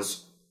PlayStation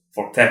was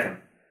for Tekken.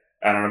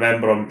 And I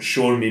remember him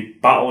showing me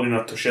Battle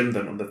Arena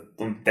Toshinden on the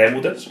demo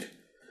disc.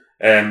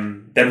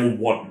 Demo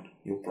 1,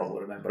 you'll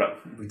probably remember it.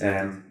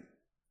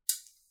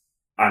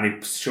 And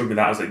he showed me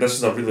that. I was like, this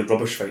is a really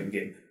rubbish fighting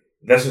game.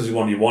 This is the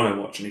one you want to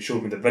watch. And he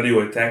showed me the video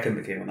of Tekken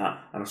that came on that.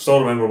 And I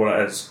still remember what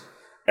it is.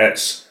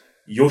 It's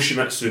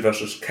Yoshimitsu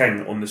versus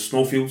King on the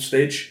Snowfield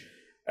stage.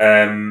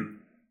 And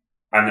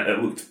it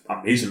looked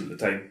amazing at the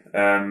time.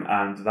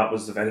 And that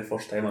was the very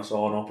first time I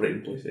saw an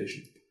operating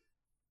PlayStation.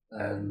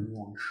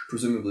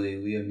 Presumably,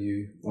 Liam,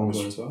 you were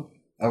one as well?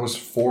 I was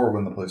 4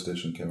 when the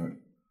PlayStation came out.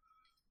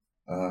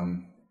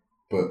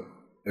 But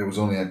it was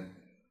only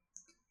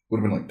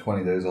would have been like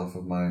 20 days off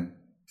of my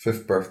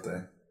 5th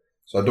birthday.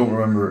 So I don't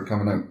remember it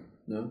coming out.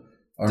 No?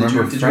 I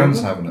remember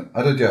friends having it.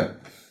 I did, yeah.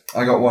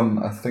 I got one,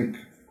 I think,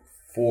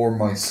 for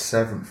my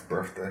 7th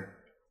birthday.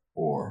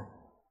 Or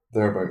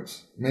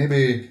thereabouts.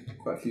 Maybe...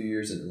 Quite a few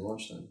years into the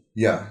launch then.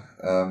 Yeah.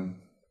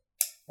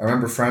 I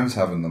remember friends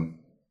having them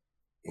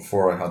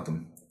before I had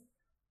them.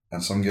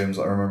 And some games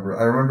I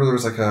remember there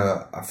was like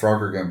a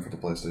Frogger game for the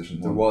PlayStation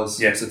 1. There was.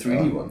 Yeah, it's a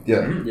 3D one.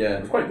 Yeah. Yeah.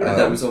 It was quite good.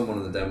 That was on one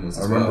of the demos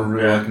as well. I remember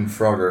really liking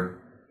Frogger.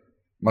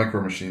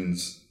 Micro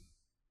Machines.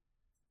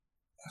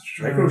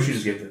 Micro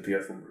Machines gave the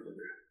PS1 really good.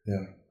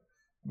 Yeah.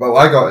 Well,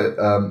 I got it.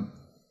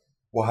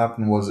 What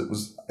happened was it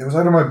was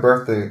either my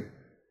birthday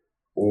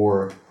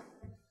or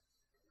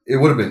it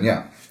would have been,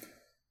 yeah.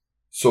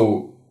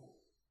 So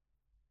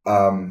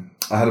I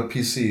had a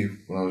PC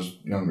when I was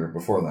younger,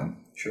 before then.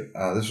 Sure.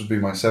 This would be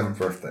my 7th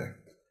birthday.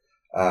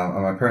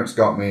 And my parents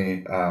got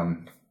me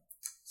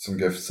some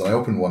gifts, and I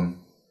opened one,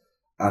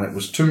 and it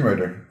was Tomb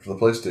Raider for the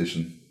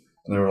PlayStation.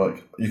 And they were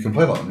like, you can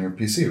play that on your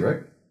PC,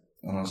 right?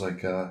 And I was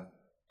like,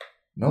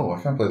 no,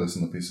 I can't play this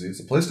on the PC. It's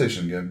a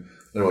PlayStation game.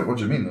 They were like, what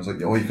do you mean? I was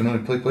like, oh, you can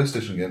only play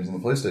PlayStation games on the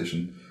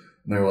PlayStation.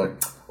 And they were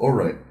like, all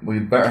right, well,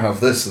 you'd better have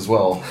this as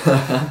well.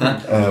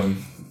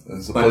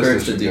 It's a My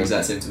parents did the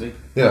exact same to me.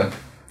 Yeah.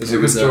 It's a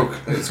good joke.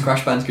 It was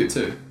Crash Bandicoot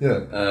 2.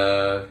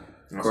 Yeah.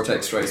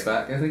 Cortex Strikes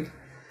Back, I think.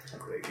 A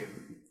great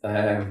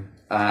game.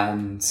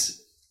 And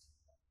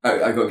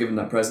I got given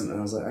that present and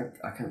I was like,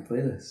 I can't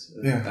play this.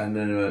 Yeah. And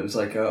then it was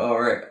like, all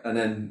right. And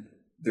then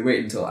they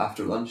waited until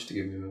after lunch to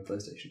give me my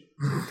PlayStation.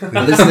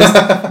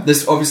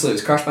 this obviously, it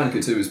was Crash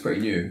Bandicoot 2 was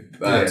pretty new.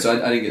 So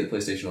I didn't get the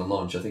PlayStation on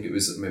launch. I think it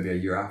was maybe a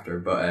year after.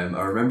 But I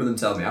remember them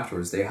telling me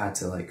afterwards they had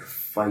to like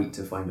fight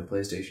to find a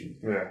PlayStation.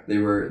 Yeah. They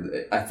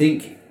were, I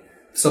think,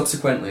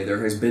 subsequently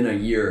there has been a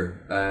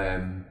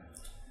year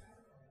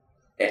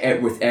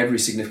with every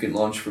significant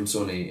launch from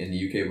Sony in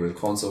the UK where the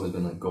console has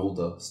been like gold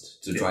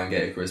dust to try and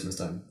get it at Christmas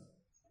time.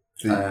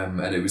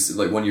 And it was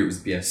like one year it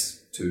was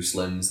PS2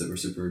 Slims that were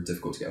super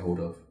difficult to get a hold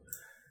of.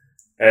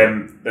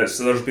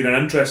 So there's been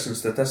an interesting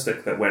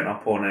statistic that went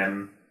up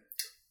on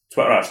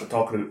Twitter actually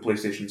talking about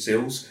PlayStation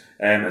sales.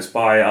 It's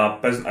by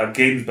a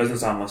games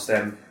business analyst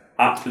at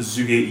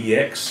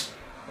ZugateEX.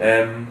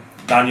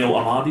 Daniel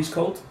Amadi's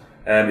called.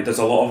 He does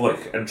a lot of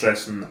like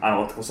interesting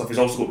analytical stuff. He's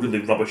also got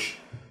really rubbish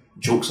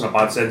jokes and a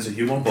bad sense of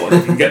humour, but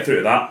if you can get through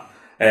to that,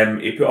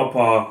 he put up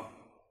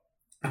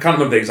I can't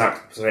remember the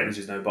exact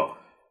percentages now, but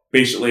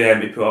basically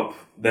he put up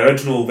the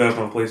original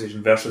version of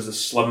PlayStation versus the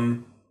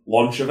slim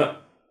launch of it,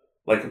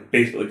 like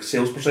basically like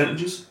sales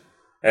percentages,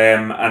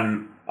 and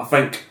I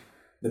think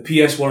the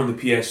PS1 and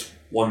the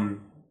PS1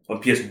 or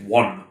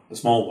PS1, the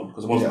small one,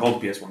 because it wasn't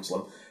called the PS1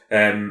 Slim,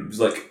 it was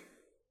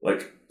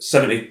like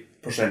 70%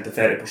 to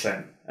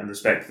 30% in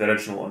respect to the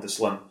original and the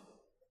Slim.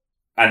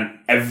 And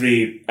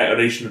every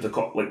iteration of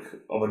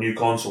of a new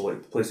console,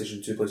 like the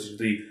PlayStation 2, PlayStation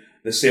 3,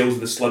 the sales of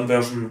the Slim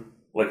version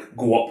like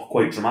go up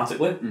quite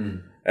dramatically.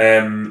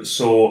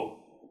 So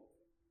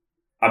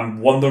I'm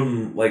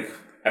wondering like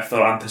if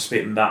they're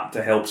anticipating that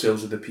to help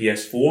sales of the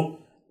PS4,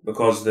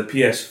 because the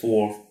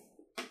PS4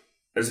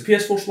 is the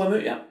PS4 Slim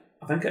out yet?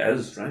 I think it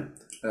is, right?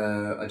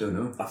 I don't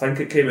know. I think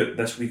it came out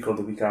this week or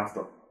the week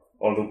after.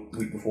 Or the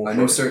week before. I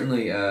know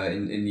certainly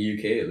in the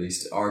UK at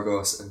least,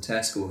 Argos and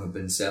Tesco have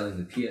been selling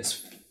the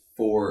PS4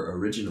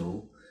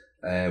 original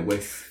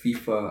with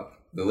FIFA,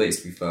 the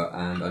latest FIFA,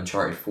 and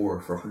Uncharted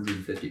 4 for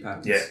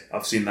 £150. Yeah,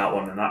 I've seen that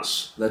one, and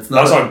that's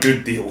a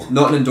good deal.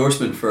 Not an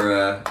endorsement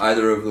for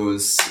either of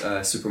those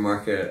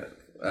supermarket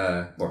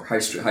or high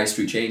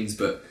street chains,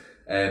 but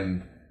I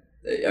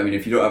mean,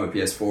 if you don't have a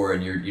PS4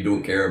 and you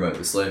don't care about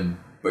the Slim,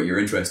 but you're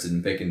interested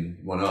in picking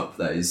one up,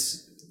 that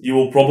is. You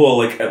will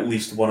probably like at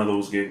least one of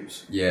those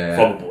games. Yeah.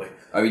 Probably.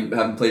 I mean,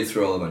 having played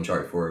through all of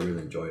Uncharted 4, I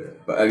really enjoyed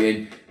it. But I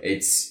mean,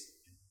 it's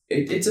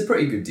a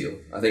pretty good deal.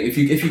 I think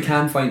if you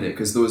can find it,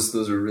 because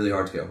those are really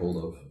hard to get a hold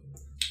of.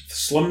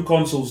 Slim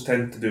consoles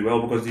tend to do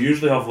well because they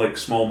usually have like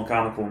small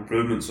mechanical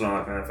improvements and all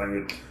that kind of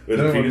thing. With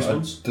the previous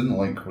ones. Didn't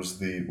like was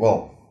the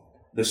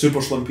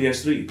Super Slim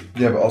PS3.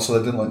 Yeah, but also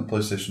I didn't like the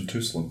PlayStation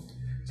 2 Slim.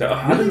 So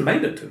I didn't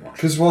mind it too much.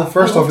 Because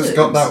first off, it's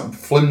got that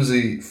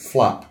flimsy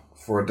flap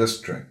for a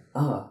disc tray.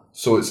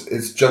 So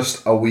it's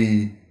just a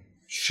wee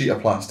sheet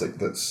of plastic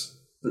that's.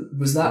 But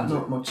was that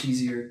not much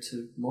easier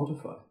to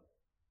modify?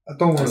 I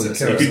don't really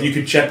care. You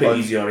could chip it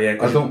easier, yeah.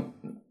 I don't.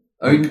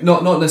 I mean,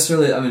 not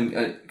necessarily. I mean,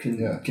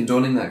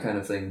 condoning that kind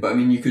of thing, but I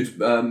mean, you could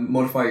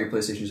modify your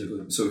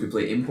PlayStation so it could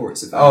play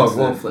imports if it has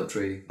the flip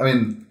tray. I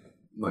mean,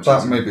 much that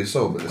easier. may be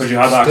so, but because you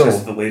have access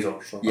to the laser.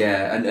 So.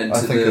 Yeah, and I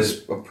think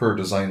it's a poor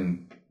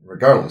design,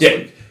 regardless.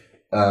 Yeah.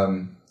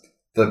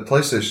 The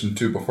PlayStation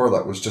 2 before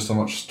that was just a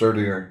much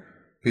sturdier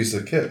piece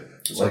of kit.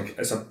 It's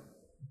a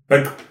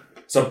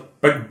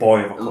big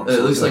boy of a console.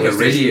 It looks like a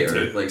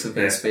radiator, like some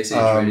kind of space age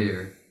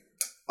radiator.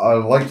 I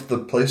liked the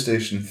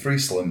PlayStation 3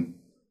 Slim.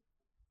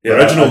 The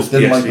original. I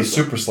didn't like the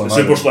Super Slim. The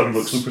Super Slim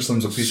looks. Super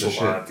Slim's a piece of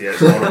shit. Bad. Yeah, it's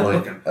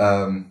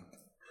horrible.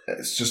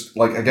 It's just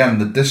like, again,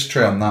 the disc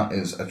tray on that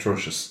is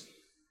atrocious,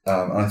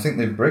 and I think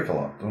they break a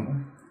lot,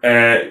 don't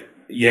they?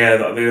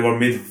 Yeah, they were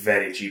made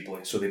very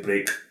cheaply, so they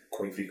break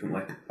quite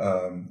frequently.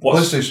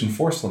 PlayStation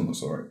 4 Slim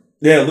was alright.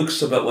 Yeah, it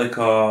looks a bit like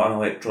an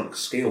electronic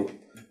scale,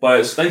 but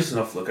it's nice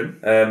enough looking.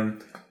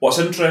 What's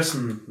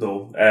interesting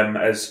though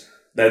is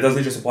that it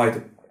doesn't just apply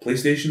to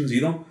PlayStations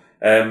either.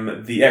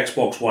 The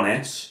Xbox One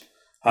S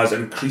has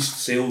increased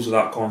sales of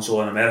that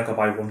console in America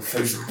by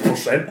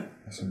 1,000%.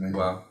 That's amazing.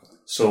 Wow.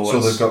 So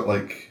they've got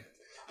like...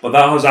 But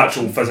that has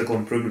actual physical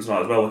improvements on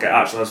that as well. Like it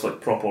actually has like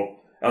proper... It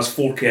has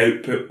 4K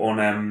output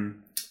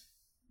on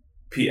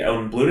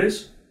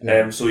Blu-rays.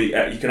 Yeah. So you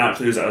can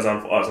actually use it as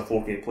a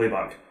 4K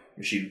playback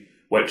machine,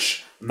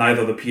 which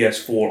neither the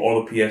PS4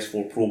 or the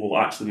PS4 Pro will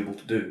actually be able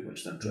to do,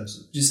 which is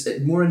interesting. Just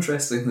more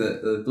interesting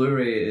that the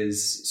Blu-ray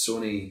is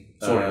Sony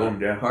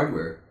owned,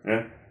 hardware.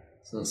 Yeah.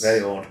 So that's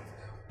very odd.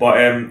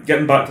 But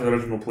getting back to the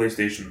original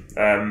PlayStation,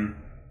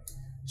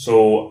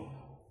 so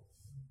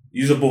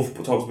you have both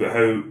talked about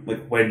how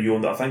like when you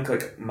owned it. I think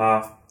like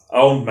I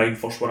owned mine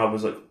first when I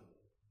was like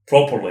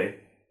properly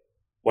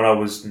when I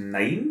was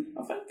 9.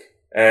 I think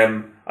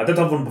I did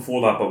have one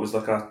before that, but it was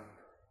like a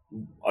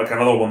like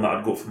another one that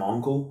I'd got from my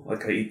uncle.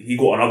 Like he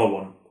got another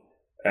one,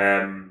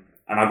 and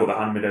I got the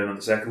hand-me-down on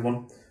the second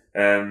one,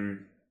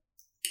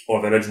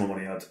 or the original one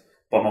he had.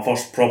 But my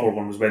first proper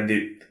one was when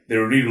they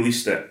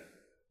re-released it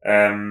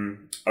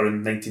around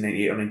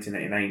 1998 or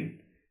 1999,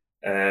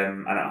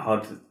 and it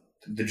had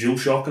the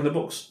DualShock in the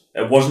box.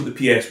 It wasn't the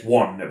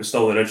PS1, it was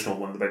still the original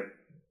one, the big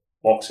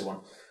boxy one.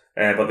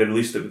 But they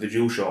released it with the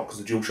DualShock,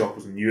 because the DualShock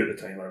was new at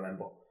the time, I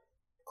remember.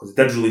 Because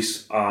they did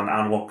release an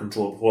analog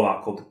controller before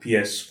that called the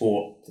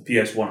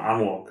PS1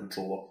 analog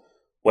controller,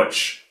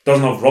 which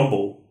doesn't have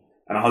rumble,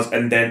 and it has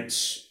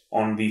indents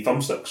on the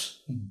thumbsticks.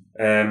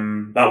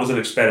 That was an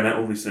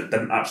experimental release, and it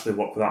didn't actually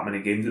work with that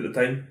many games at the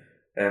time.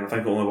 I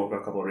think it only worked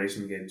with a couple of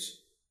racing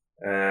games.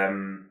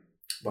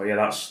 But yeah,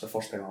 that's the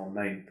first time I owned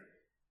mine.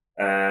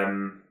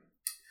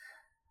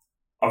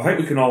 I think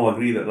we can all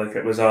agree that like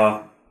it was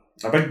a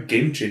big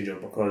game changer,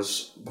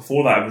 because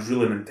before that it was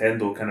really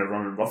Nintendo kind of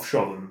running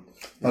roughshod. And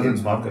I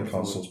didn't have any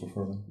consoles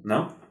before then.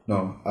 No?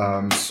 No.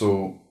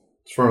 So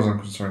as far as I'm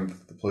concerned,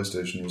 the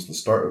PlayStation was the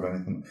start of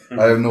anything.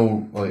 I have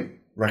no like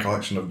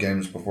recollection of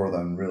games before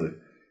then, really.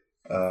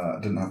 I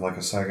didn't have like a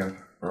Sega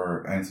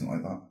or anything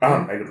like that. I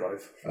had a Mega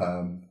Drive.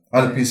 I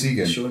had a PC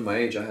game. Showing my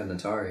age, I had an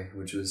Atari,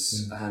 which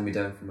was a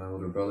hand-me-down from my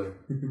older brother.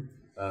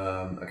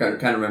 I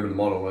can't remember the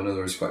model. I know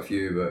there was quite a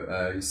few, but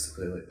I used to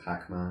play like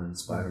Pac-Man and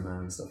Spider-Man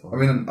and stuff. I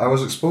mean, I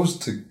was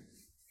exposed to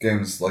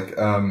games like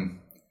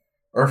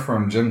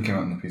Earthworm Jim came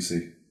out on the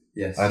PC.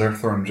 Yes. I had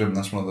Earthworm Jim.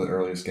 That's one of the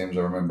earliest games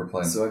I remember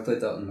playing. So I played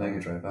that on the Mega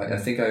Drive. I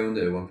think I owned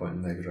it at one point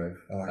on the Mega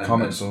Drive.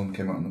 Comic Zone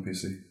came out on the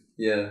PC.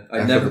 Yeah, I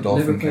Echo never the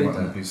Dolphin played came out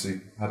on the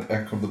PC. Had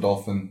Echo the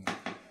Dolphin,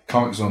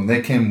 Comic Zone.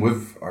 They came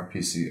with our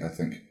PC, I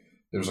think.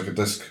 There was like a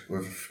disc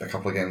with a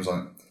couple of games on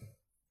it.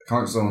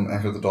 Comic Zone,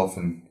 Echo the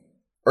Dolphin.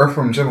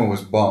 Earthworm Jim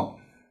was bought.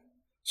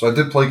 So I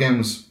did play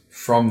games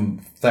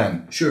from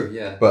then. Sure,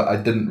 yeah. But I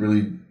didn't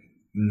really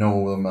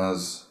know them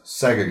as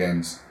Sega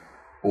games,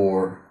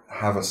 or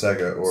have a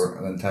Sega or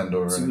a Nintendo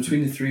or anything.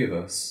 Between the three of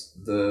us,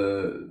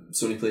 the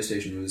Sony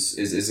PlayStation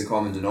is a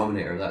common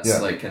denominator.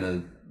 That's like kind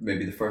of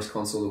maybe the first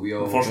console that we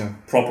all... The first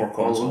proper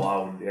console I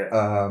owned,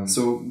 yeah.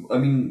 So, I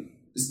mean,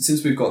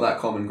 since we've got that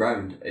common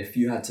ground, if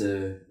you had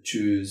to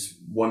choose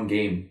one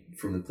game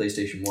from the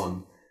PlayStation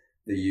 1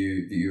 that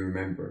you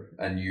remember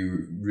and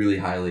you really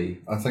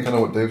highly... I think I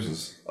know what Dave's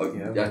is. Oh,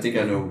 yeah, I think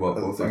I know what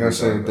both of I'm going to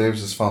say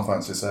Dave's is Final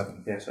Fantasy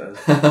 7. Yes, it is.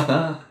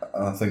 And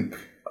I think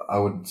I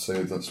would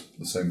say that's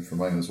the same for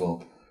mine as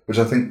well. Which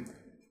I think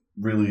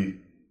really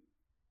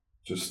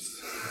just...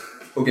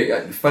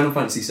 Okay, Final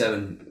Fantasy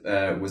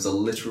VII was a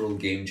literal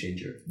game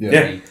changer.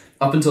 Yeah.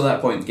 Up until that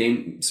point,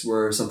 games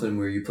were something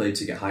where you played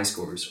to get high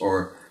scores,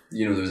 or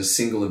there was a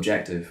single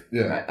objective.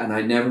 Yeah. And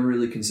I never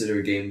really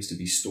considered games to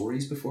be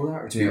stories before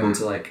that, or to be able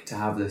to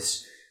have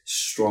this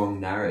strong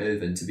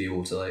narrative and to be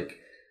able to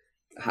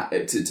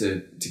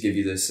to give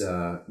you this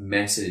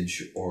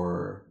message,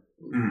 or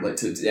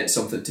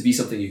to be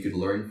something you could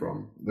learn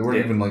from. They weren't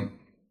even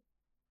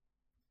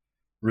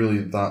really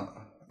that.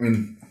 I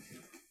mean,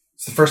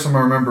 it's the first time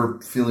I remember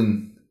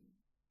feeling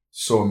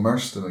so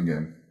immersed in a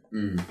game,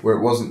 where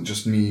it wasn't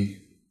just me.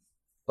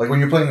 Like when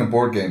you're playing a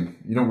board game,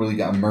 you don't really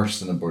get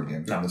immersed in a board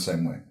game in the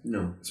same way.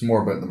 No, it's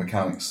more about the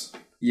mechanics.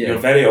 Yeah, you're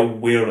very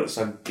aware it's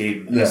a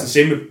game. Yeah. It's the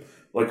same with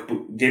like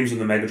games on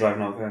the Mega Drive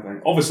and all that kind of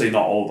thing. Obviously,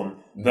 not all of them.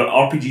 The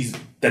RPGs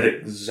did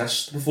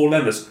exist before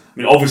then.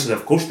 Obviously,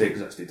 of course, they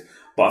existed.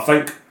 But I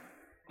think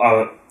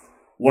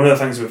one of the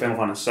things with Final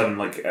Fantasy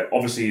VII,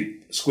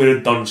 obviously Square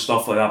had done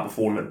stuff like that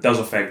before, and it does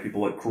affect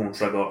people like Chrono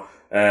Trigger,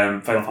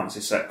 Final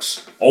Fantasy VI,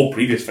 all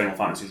previous Final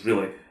Fantasies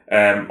really.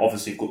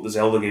 Obviously, you've got the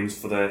Zelda games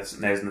for the NES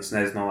and the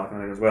SNES and all that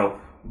kind of thing as well.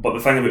 But the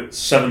thing about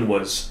 7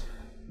 was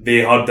they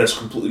had this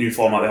completely new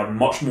format. They had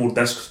much more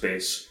disk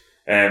space,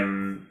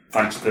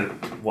 thanks to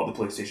what the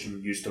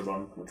PlayStation used to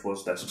run, which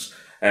was discs.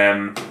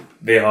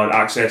 They had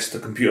access to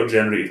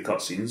computer-generated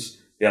cutscenes.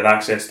 They had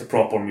access to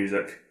proper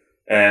music,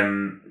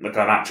 like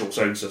an actual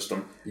sound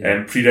system,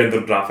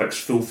 pre-rendered graphics,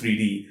 full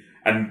 3D,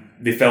 and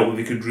they felt that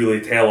they could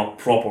really tell a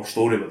proper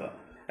story with it.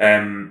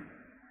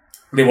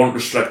 They weren't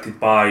restricted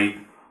by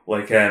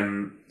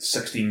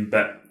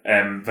 16-bit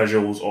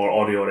visuals or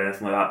audio or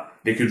anything like that.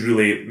 They could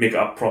really make it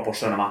a proper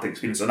cinematic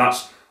experience, and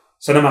that's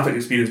cinematic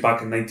experience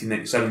back in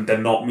 1997 did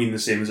not mean the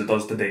same as it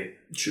does today.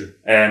 Sure.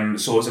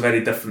 So it's a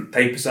very different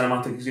type of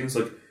cinematic experience.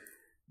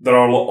 There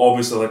are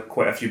obviously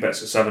quite a few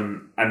bits of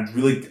 7, and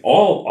really a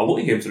lot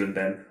of games around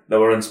then that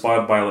were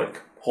inspired by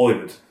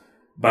Hollywood,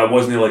 but it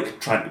wasn't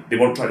they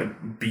weren't trying to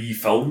be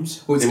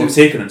films. They were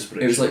taking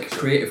inspiration. It was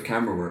creative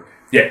camera work.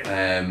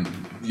 Yeah.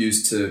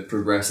 Used to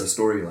progress a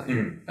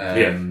storyline.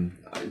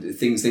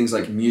 Things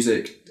like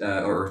music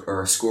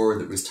or a score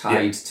that was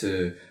tied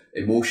to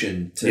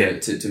emotion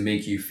to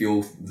make you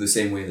feel the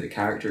same way that the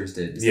characters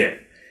did.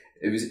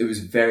 It was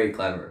very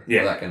clever.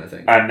 For that kind of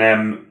thing.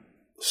 And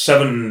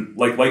 7,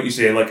 like you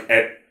say,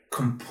 it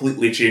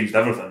completely changed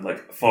everything.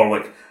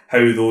 For how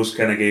those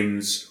kind of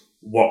games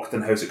worked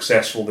and how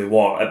successful they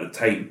were at the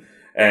time.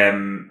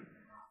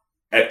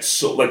 it's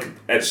so like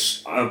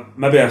it's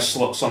maybe a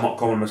somewhat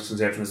common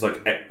misconception is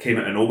like it came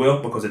out of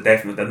nowhere, because it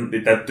definitely didn't.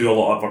 They did do a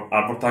lot of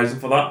advertising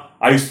for that.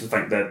 I used to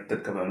think that it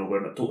did come out of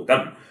nowhere, but it totally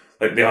didn't.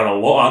 Like, they had a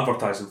lot of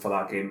advertising for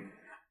that game,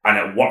 and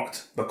it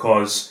worked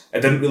because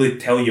it didn't really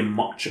tell you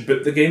much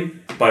about the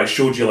game, but it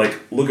showed you, like,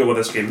 look at what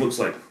this game looks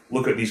like,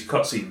 look at these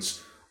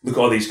cutscenes, look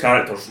at all these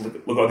characters, look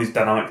at all these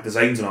dynamic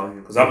designs and everything,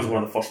 because that was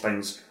one of the first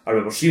things I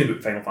remember seeing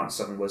about Final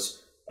Fantasy VII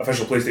was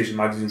official PlayStation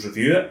magazines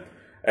review it.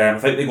 I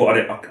think they got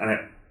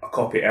a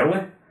copy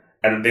early,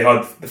 and they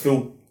had the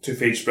full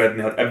 2-page spread, and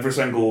they had every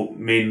single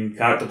main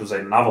character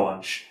design in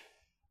Avalanche,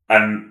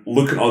 and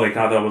looking at all the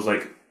characters, I was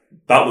like,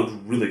 that looks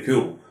really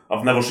cool.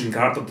 I've never seen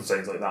character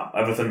designs like that.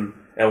 Everything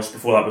else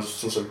before that was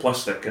so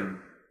simplistic, and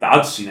that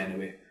I'd seen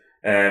anyway.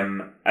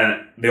 And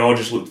they all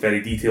just looked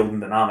very detailed and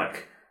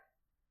dynamic,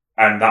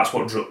 and that's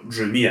what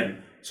drew me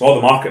in. So all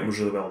the marketing was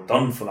really well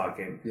done for that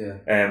game. Yeah.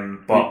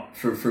 But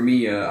for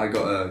me, I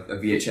got a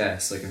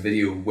VHS, like a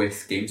video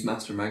with Games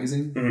Master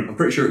magazine. Mm-hmm. I'm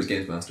pretty sure it was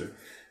Games Master.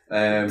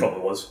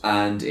 Probably was.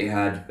 And it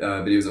had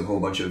videos of a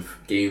whole bunch of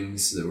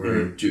games that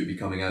were due to be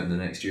coming out in the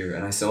next year,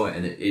 and I saw it,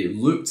 and it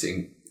looked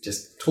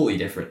just totally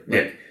different.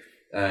 Like,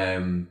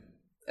 and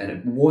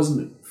it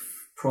wasn't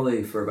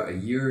probably for about a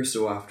year or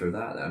so after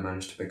that I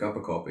managed to pick up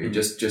a copy,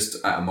 just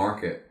at a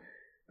market.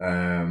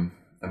 And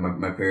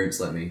my parents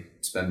let me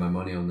spend my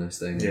money on this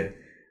thing. It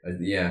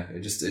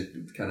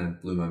kind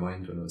of blew my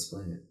mind when I was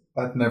playing it.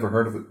 I'd never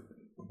heard of it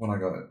when I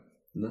got it.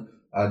 No?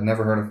 I'd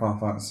never heard of Final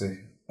Fantasy.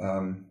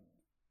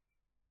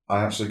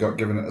 I actually got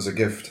given it as a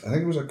gift. I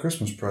think it was a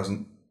Christmas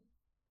present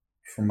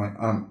from my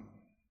aunt.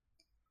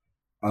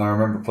 And I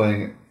remember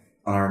playing it,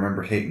 and I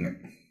remember hating it.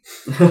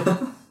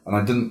 And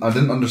I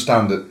didn't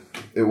understand it.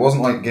 It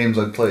wasn't like games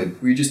I'd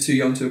played. Were you just too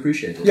young to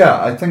appreciate it?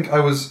 Yeah, I think I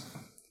was...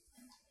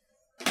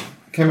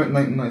 Came out in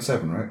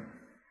 1997, right?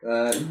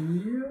 Yeah.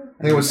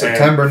 I think it was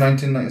September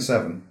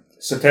 1997.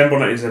 September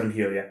 1997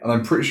 here, yeah. And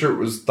I'm pretty sure it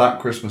was that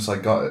Christmas I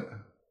got it.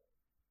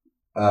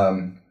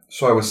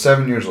 So I was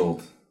 7 years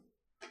old.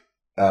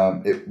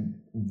 It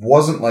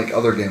wasn't like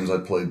other games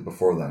I'd played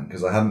before then,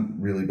 because I hadn't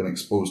really been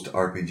exposed to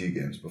RPG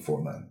games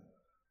before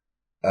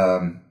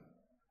then.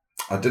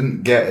 I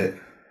didn't get it.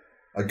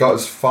 I got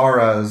as far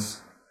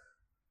as...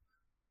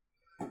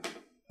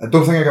 I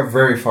don't think I got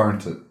very far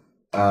into it.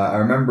 I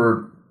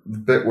remember the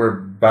bit where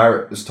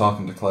Barrett is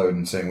talking to Cloud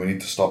and saying we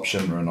need to stop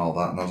Shinra and all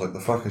that, and I was like, the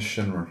fuck is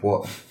Shinra?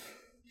 What?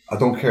 I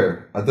don't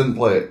care. I didn't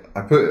play it.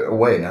 I put it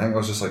away. I think I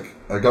was just like...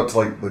 I got to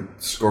like the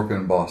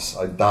Scorpion boss.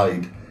 I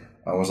died.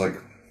 I was like,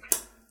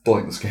 don't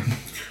like this game.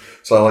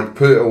 So I like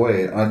put it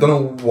away, and I don't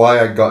know why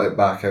I got it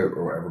back out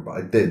or whatever, but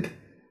I did.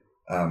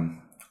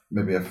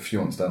 Maybe a few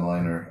months down the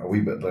line or a wee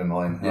bit down the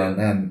line, and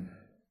then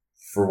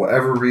for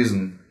whatever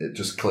reason it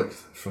just clicked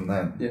from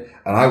then. Yeah.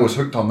 And I was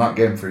hooked on that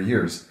game for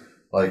years.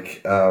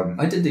 Like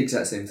I did the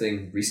exact same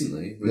thing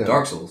recently with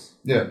Dark Souls.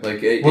 Yeah.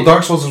 Like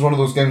Dark Souls is one of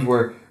those games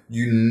where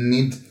you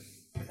need.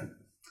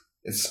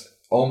 It's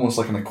almost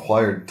like an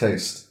acquired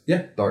taste.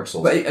 Yeah. Dark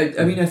Souls. But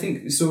I mean, I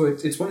think so.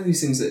 It's one of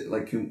these things that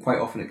like quite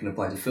often it can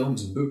apply to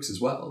films and books as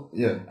well.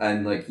 Yeah.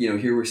 And like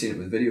here we're seeing it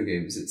with video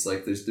games. It's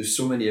like there's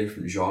so many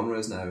different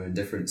genres now and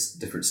different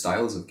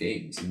styles of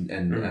games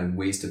and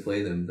ways to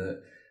play them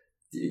that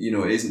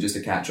it isn't just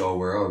a catch-all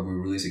where we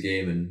release a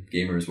game and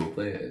gamers will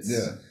play it.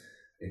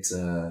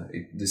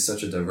 There's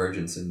such a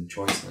divergence in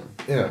choice now.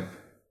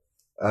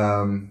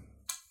 Yeah.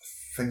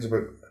 Things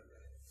about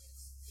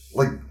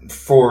like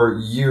for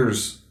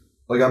years.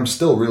 Like, I'm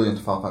still really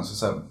into Final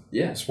Fantasy VII.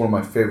 Yeah. It's one of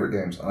my favourite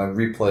games, and I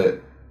replay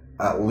it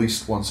at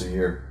least once a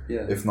year,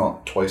 if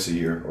not twice a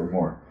year or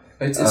more.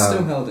 It's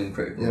still held in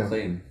critical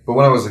acclaim. But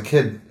when I was a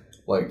kid,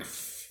 like,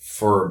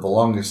 for the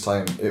longest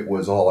time, it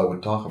was all I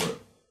would talk about.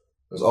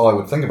 It was all I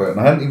would think about,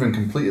 and I hadn't even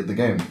completed the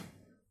game.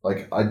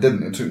 Like, I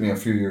didn't. It took me a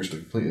few years to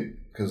complete it,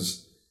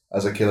 because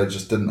as a kid, I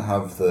just didn't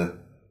have the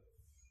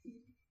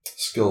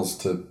skills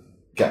to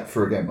get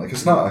through a game. Like,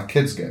 it's not a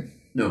kid's game.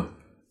 No.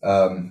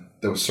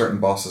 There were certain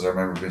bosses I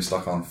remember being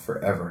stuck on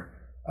forever,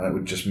 and it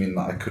would just mean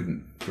that I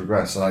couldn't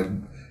progress, and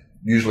I'd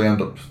usually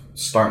end up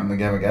starting the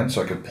game again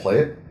so I could play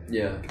it.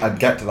 Yeah. I'd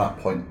get to that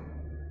point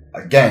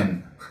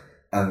again,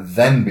 and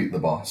then beat the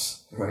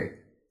boss. Right.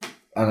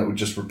 And it would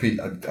just repeat.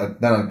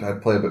 Then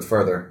I'd play a bit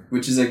further.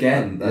 Which is,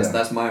 again,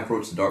 that's my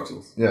approach to Dark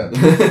Souls. Yeah.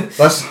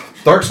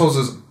 Dark Souls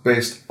is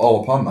based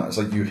all upon that. It's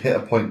like you hit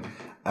a point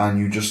and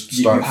you just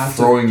start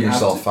throwing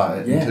yourself at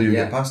it until you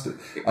get past it.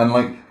 And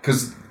like,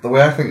 because the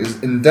way I think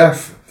is, in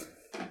death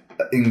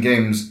in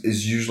games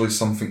is usually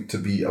something to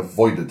be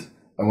avoided.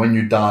 And when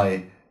you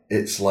die,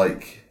 it's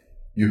like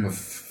you have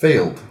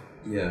failed.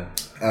 Yeah.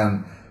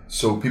 And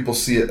so people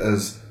see it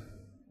as,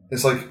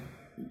 it's like,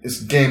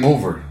 it's game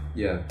over.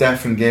 Yeah.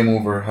 Death and game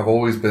over have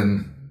always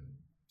been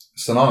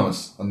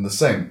synonymous and the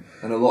same.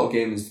 And a lot of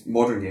games,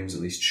 modern games at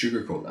least,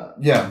 sugarcoat that.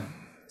 Yeah.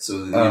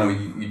 So,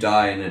 you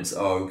die and it's,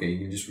 you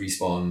can just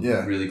respawn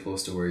really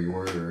close to where you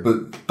were.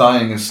 But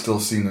dying is still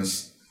seen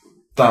as,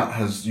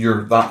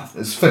 that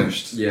is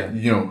finished. Yeah.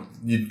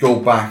 You'd go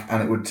back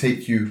and it would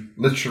take you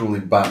literally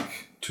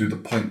back to the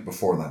point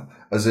before that.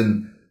 As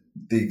in,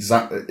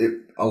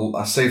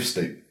 a safe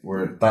state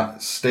where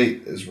that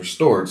state is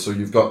restored, so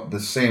you've got the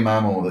same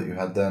ammo that you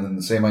had then and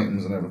the same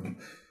items and everything.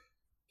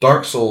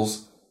 Dark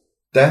Souls,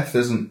 death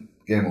isn't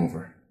game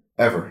over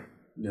ever.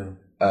 No,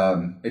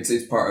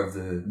 it's part of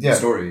the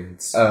story.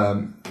 It's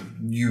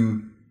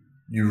you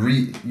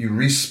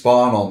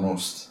respawn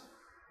almost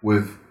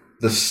with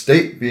the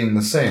state being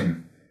the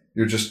same.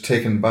 You're just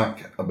taken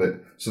back a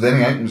bit. So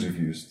any items you've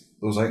used,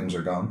 those items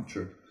are gone.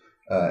 Sure.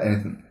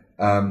 Anything.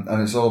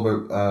 And it's all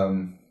about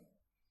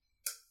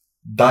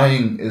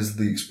dying is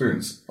the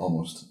experience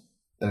almost,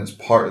 and it's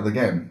part of the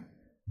game.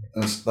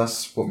 And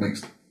that's what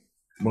makes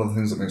one of the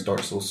things that makes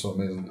Dark Souls so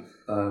amazing.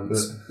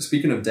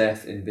 Speaking of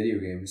death in video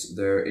games,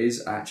 there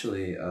is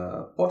actually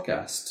a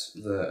podcast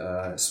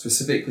that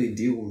specifically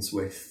deals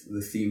with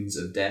the themes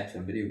of death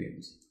in video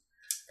games.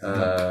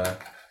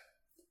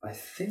 I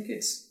think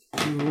it's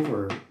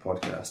Over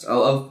podcast.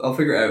 I'll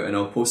figure it out and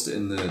I'll post it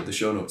in the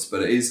show notes.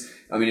 But it is,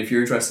 I mean, if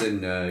you're interested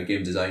in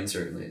game design,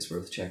 certainly it's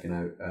worth checking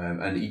out.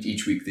 And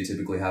each week they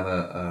typically have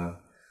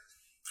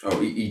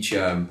each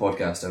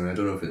podcast. I mean, I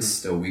don't know if it's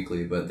still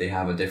weekly, but they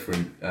have a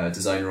different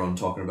designer on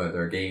talking about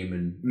their game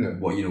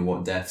and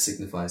what death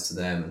signifies to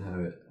them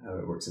and how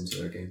it works into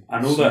their game.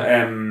 I know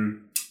that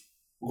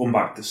going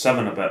back to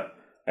 7 a bit,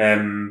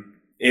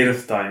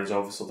 Aerith dying is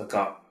obviously like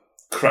a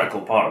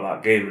critical part of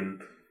that game and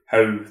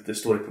how the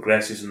story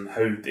progresses and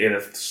how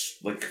Aerith's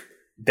like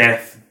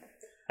death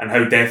and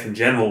how death in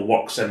general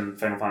works in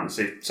Final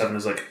Fantasy 7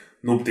 is like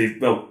you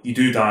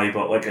do die,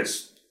 but like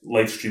it's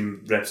live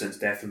stream represents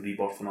death and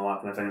rebirth and all that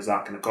kind of thing, is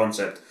that kind of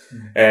concept.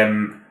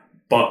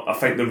 But I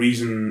think the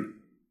reason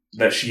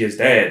that she is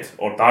dead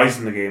or dies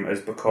in the game is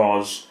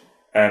because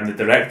the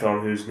director,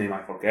 whose name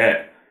I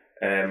forget,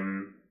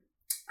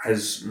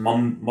 his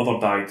mother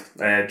died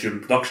during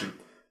production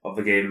of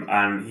the game,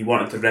 and he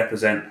wanted to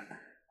represent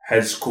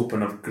his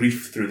coping of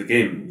grief through the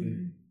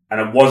game.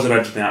 And it was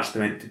originally actually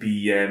meant to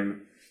be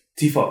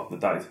Tifa that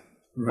died.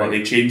 Right. But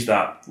they changed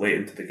that late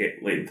into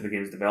the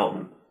game's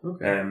development.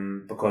 Okay.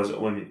 Because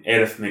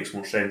Aerith makes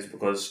more sense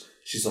because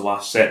she's the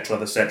last Cetra.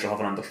 The Cetra have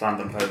an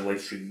understanding of how the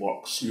live stream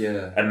works.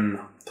 Yeah. And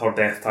her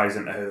death ties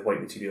into how the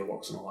white material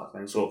works and all that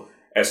thing. So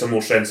it's a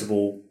more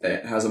sensible...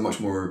 It has a much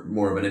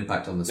more of an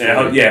impact on the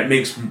story. Yeah, it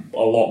makes a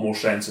lot more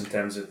sense in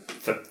terms of...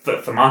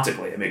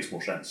 thematically, it makes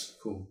more sense.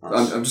 Cool.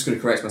 I'm just going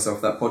to correct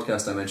myself. That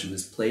podcast I mentioned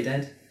is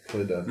Playdead.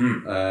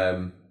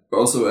 But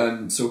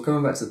also, so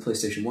coming back to the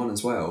PlayStation 1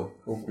 as well...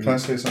 Can I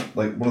say something?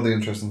 Like, one of the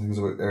interesting things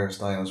about Aerith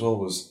dying as well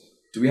was...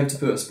 Do we have to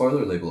put a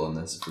spoiler label on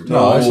this?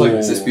 No,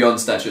 it's beyond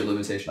statute of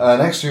limitations.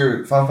 Next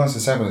year, Final Fantasy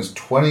 7 is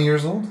 20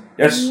 years old.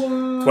 Yes.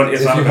 20th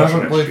if you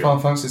haven't played Final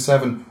Fantasy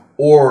 7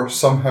 or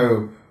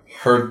somehow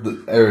heard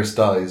that Aerith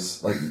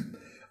dies, like,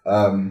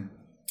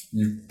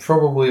 you've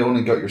probably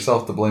only got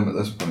yourself to blame at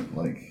this point.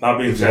 Like, that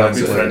being said, a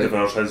good friend of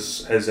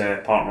ours, his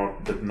partner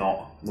did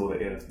not know that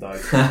Aerith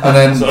died. And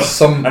then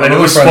and then it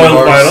was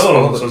spoiled by another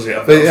one.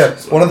 But yeah,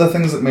 one of the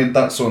things that made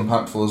that so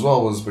impactful as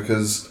well was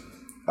because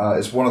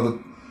it's one of the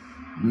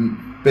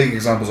big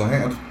examples, I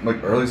think,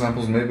 like early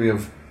examples maybe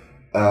of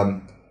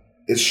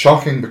it's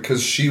shocking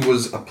because she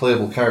was a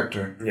playable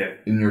character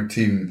in your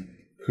team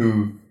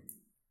who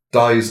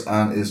dies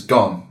and is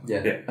gone.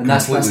 And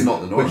that's not the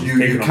norm. But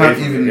you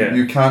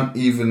can't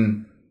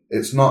even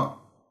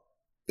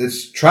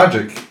it's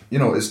tragic,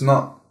 it's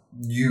not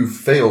you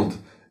failed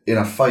in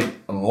a fight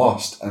and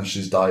lost and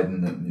she's died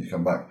and then you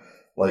come back.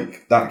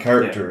 Like, that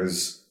character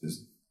is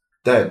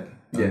dead.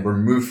 And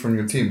removed from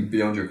your team.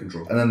 Beyond your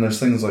control. And then there's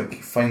things like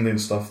finding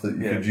stuff that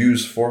you could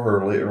use for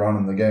her later on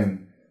in the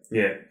game.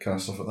 Yeah. Kind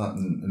of stuff like that.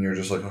 And you're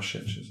just like, oh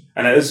shit.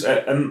 And it is,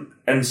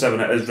 in 7,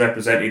 it is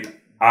represented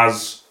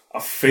as a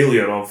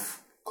failure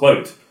of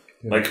Cloud.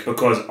 Yeah. Like,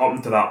 because up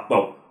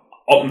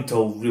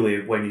until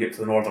really when you get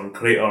to the Northern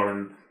Crater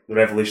and the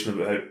revelation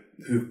about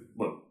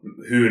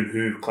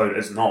who Cloud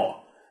is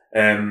not,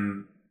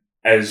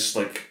 is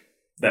like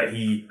that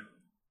he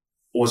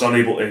was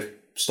unable to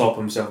stop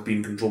himself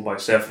being controlled by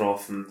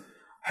Sephiroth and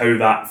how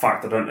that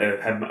factored into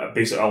him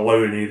basically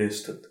allowing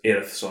Aerith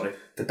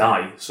to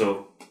die.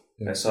 So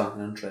it's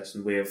an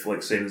interesting way of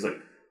like saying is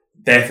like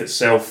death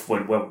itself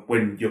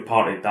when your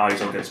party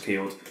dies or gets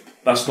killed,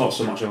 that's not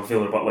so much of a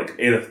failure, but like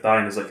Aerith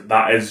dying is like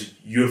that is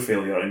your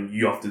failure and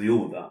you have to deal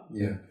with that.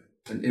 Yeah.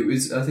 And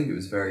I think it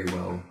was very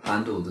well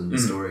handled in the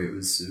story. It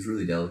was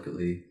really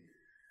delicately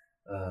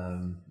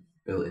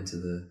built into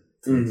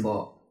the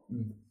plot.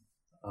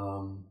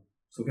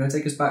 So can I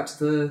take us back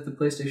to the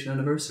PlayStation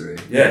anniversary?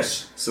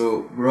 Yes.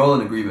 So we're all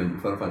in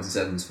agreement. Final Fantasy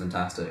VII is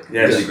fantastic.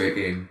 Yes. Really great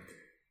game.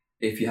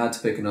 If you had to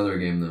pick another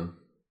game though,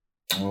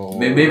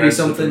 maybe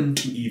something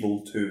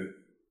Evil 2,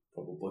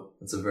 probably.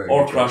 That's a very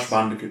or Crash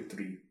Bandicoot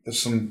 3. There's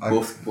some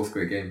both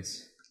great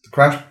games. The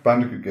Crash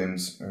Bandicoot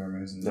games are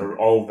amazing. They're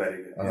all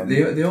very good.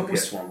 They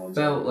almost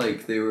felt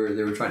like they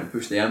were trying to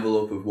push the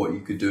envelope of what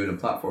you could do in a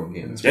platform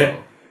game as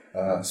well.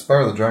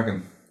 Spyro the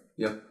Dragon.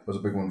 Yep. Was a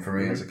big one for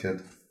me as a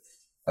kid.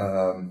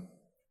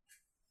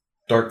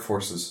 Dark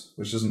Forces,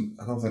 which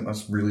I don't think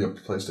that's really a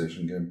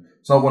PlayStation game.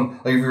 It's not one,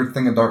 like if you were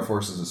thinking Dark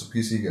Forces, it's a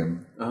PC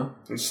game.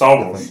 It's Star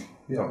Wars.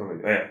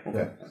 Yeah.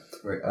 Okay.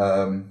 Right.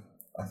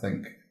 I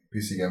think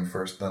PC game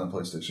first, then a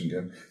PlayStation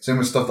game. Same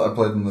with stuff that I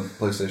played on the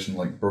PlayStation,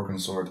 like Broken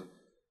Sword.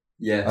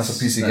 Yeah, that's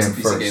a PC game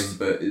first.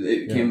 But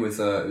it came with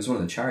it was one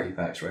of the charity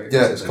packs, right?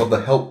 Yeah, it's called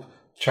the Help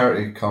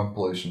Charity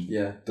Compilation.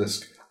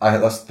 Disc.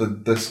 That's the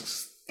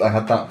discs. I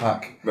had that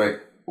pack. Right.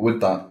 With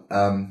that,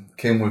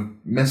 came with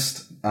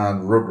Myst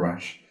and Road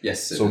Rash.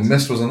 Yes. So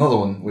Myst was another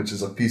one, which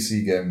is a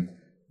PC game.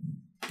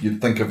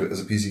 You'd think of it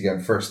as a PC game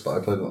first, but I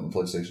played it on the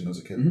PlayStation as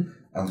a kid,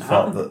 and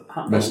thought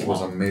that Myst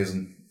was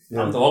amazing.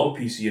 Yeah. And a lot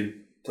of PC and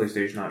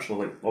PlayStation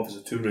actually, like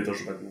obviously Tomb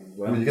Raider's a big one as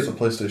well. Well, you get the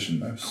PlayStation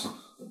mouse.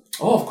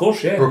 Oh, of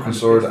course, yeah. Broken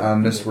Sword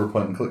and Myst were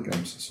point and click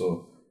games,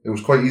 so it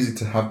was quite easy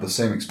to have the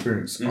same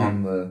experience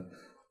on the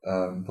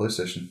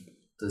PlayStation.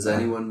 Does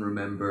anyone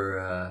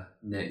remember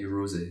Net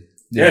Eurose?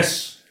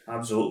 Yes,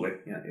 absolutely.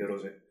 Yeah,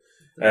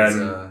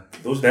 Eurose.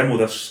 Those demo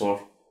discs are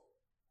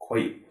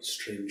quite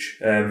strange.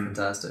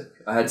 Fantastic.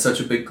 I had such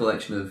a big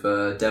collection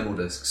of demo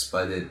discs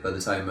by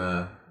the time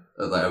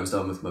I was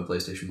done with my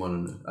PlayStation 1,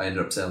 and I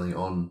ended up selling it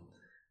on,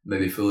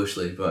 maybe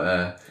foolishly,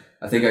 but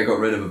I think I got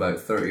rid of about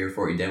 30 or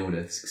 40 demo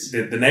discs.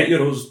 The Net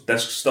Eurose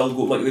discs still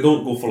go, like, they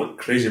don't go for like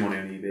crazy money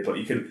on eBay, but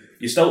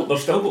they're still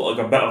got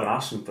like a bit of an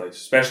asking price,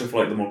 especially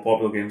for like the more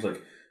popular games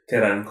like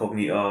Terra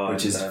Incognita,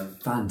 which is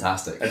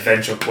fantastic.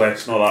 Adventure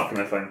Quest and all that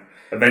kind of thing.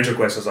 Adventure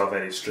Quest has a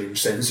very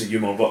strange sense of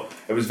humour, but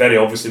it was very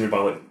obviously made by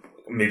like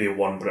maybe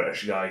one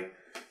British guy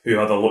who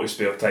had a lot of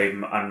spare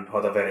time and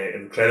had a very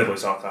incredibly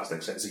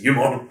sarcastic sense of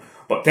humour.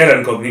 But Terra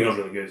Incognita is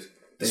really good,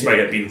 despite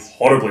it being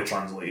horribly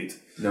translated.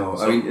 No,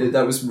 so, I mean,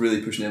 that was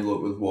really pushing the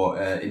envelope with what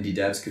indie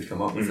devs could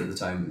come up with at the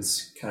time. It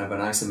was kind of an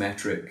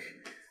isometric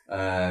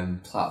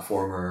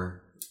platformer,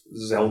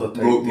 Zelda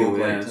type deal.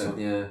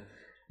 Yeah.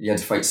 You had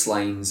to fight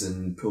slimes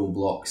and pull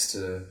blocks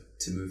to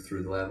move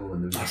through the level,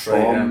 and there was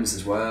bombs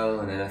as well.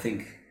 And then I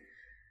think,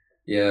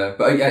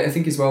 but I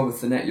think as well with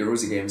the Net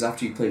Eurose games,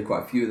 after you played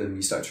quite a few of them,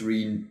 you start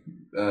to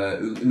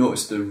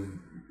notice the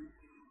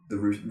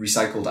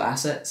recycled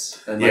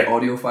assets and like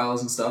audio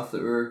files and stuff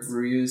that were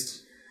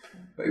reused.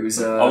 But it was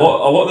a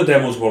lot of the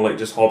demos were like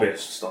just hobbyist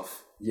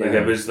stuff. Yeah. Like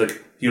it was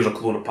like, here's a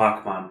clone of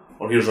Pac-Man,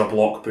 or here's a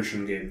block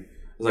pushing game.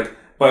 It was like,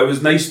 but it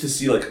was nice to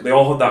see, like, they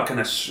all had that kind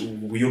of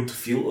weird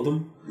feel to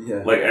them.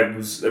 Yeah. Like it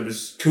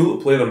was cool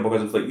to play them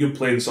because it's like you're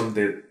playing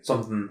something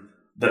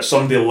that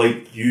somebody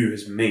like you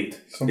has made.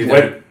 They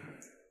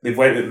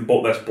went out and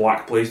bought this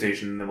black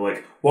PlayStation, and they were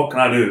like, what can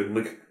I do?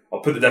 Like, I'll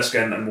put the disc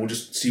in and we'll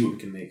just see what we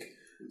can make.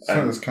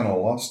 So it's kind of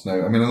lost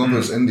now. I mean, I know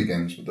there's indie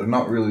games, but they're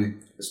not really.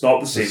 It's not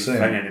the same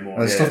thing anymore.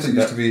 And it's stuff that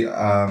used to be.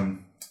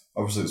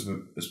 Obviously,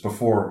 it's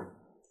before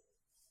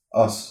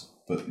us,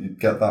 but you'd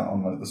get that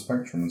on like the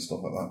Spectrum and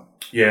stuff like that.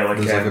 Yeah, like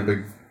there's like a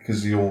big,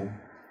 because you'll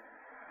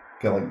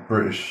get like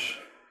British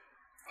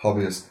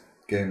hobbyist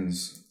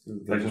games,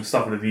 like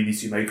stuff in the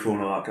BBC Micro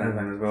and all that kind of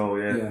thing as well.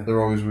 Yeah,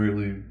 they're always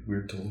really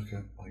weird to look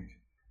at. Like,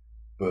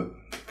 but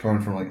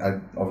coming from like, I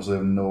obviously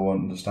have no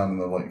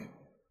understanding of like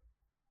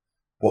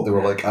what they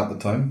were like at the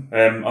time.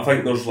 I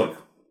think there's like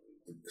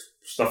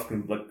stuff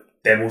like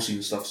demo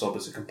scene stuff's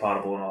obviously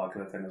comparable and all that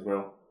kind of thing as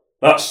well.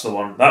 That's the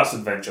one. That's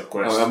Adventure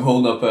Quest. I'm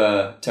holding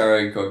up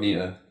Terra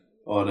Incognita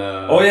on.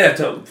 Not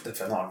Adventure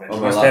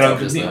Quest. Terra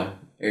Incognita.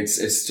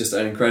 It's just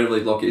an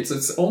incredibly blocky. It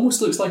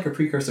almost looks like a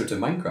precursor to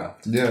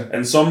Minecraft. Yeah.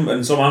 In some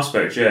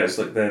aspects, yeah. It's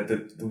like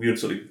the weird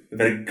sort of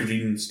very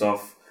green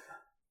stuff.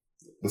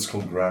 That's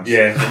called grass.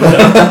 Yeah.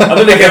 I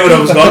don't think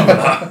everyone was going for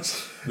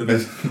that.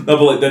 No,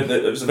 but like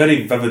it was a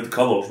very vivid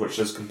colours, which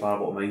is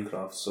comparable to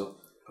Minecraft. So.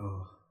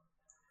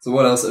 So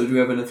what else? Do we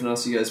have anything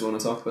else you guys want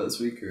to talk about this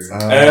week? Or?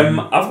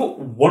 I've got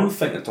one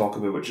thing to talk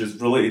about, which is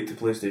related to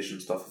PlayStation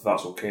stuff, if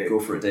that's okay. Go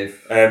for it,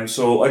 Dave.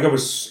 So like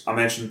I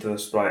mentioned to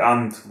this Brian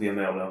and Liam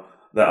earlier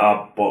that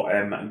I bought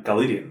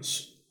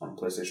Galerians on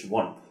PlayStation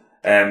 1.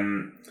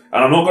 And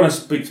I'm not going to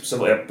speak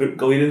specifically about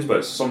Galerians, but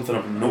it's something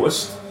I've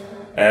noticed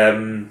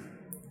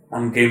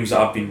on games that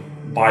I've been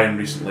buying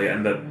recently,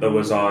 and that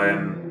there's a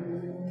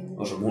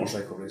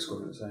motorcycle race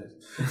going outside.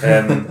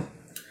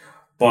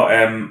 But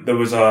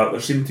there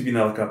seemed to be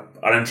like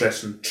an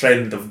interesting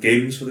trend of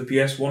games for the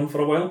PS1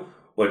 for a while,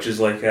 which is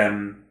like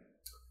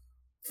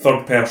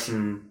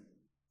third-person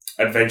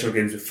adventure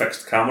games with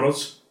fixed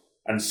cameras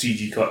and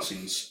CG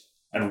cutscenes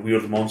and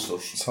weird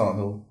monsters.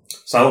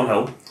 Silent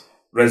Hill,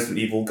 Resident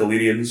Evil,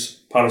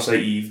 Galerians,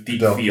 Parasite Eve,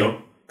 Deep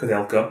Fear,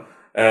 Kudelka.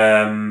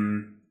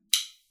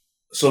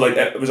 So like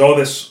it was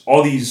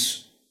all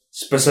these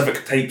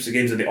specific types of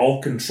games, and they all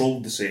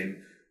controlled the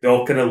same. They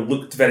all kind of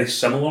looked very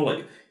similar.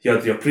 Like you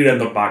had your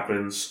pre-rendered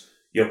backgrounds,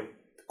 your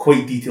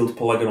quite detailed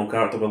polygonal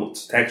character with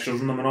lots of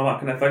textures in them and all that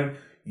kind of thing.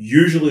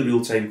 Usually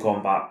real-time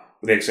combat,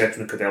 with the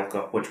exception of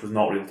Kudelka, which was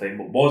not real-time,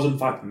 but was in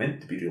fact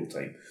meant to be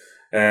real-time.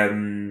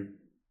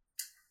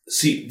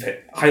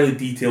 Highly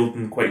detailed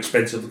and quite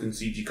expensive looking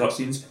CG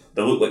cutscenes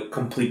that look like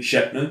complete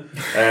shit now.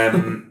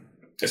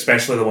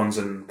 Especially the ones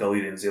in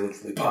Galerians, they look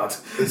really bad.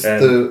 It's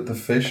the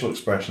facial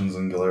expressions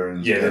in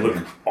Galerians. Yeah, they look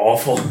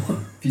awful.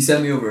 If you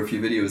send me over a few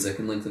videos, I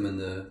can link them in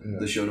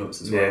the show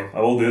notes as well. Yeah, I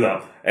will do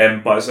that.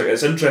 But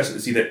it's interesting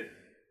to see that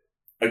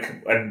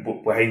like, and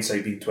with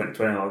hindsight being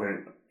 2020,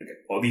 like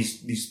all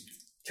these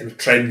kind of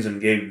trends in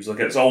games, like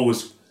it's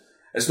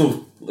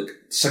no, like,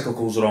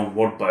 cyclical is the wrong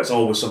word, but it's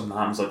always something that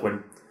happens, like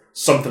when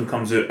something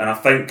comes out, and I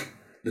think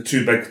the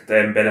two big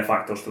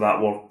benefactors to that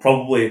were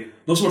probably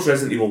not so much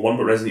Resident Evil 1,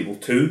 but Resident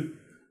Evil 2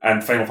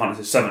 and Final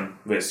Fantasy 7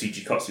 with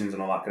CG cutscenes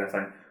and all that kind of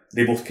thing.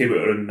 They both came out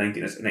around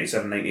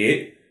 1997,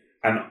 98,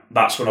 and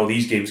that's when all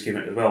these games came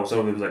out as well. So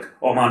everybody was like,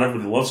 oh man,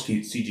 everybody loves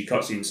CG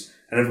cutscenes,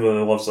 and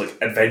everybody loves like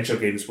adventure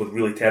games with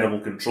really terrible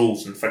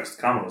controls and fixed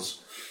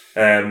cameras.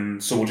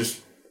 So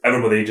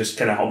everybody just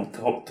kind of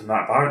hopped on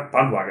that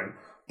bandwagon.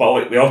 But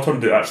like they all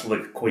turned out actually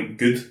like quite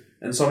good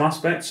in some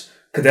aspects.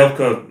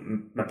 Kadelka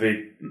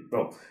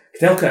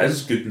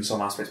is good in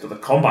some aspects, but the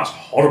combat's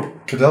horrible.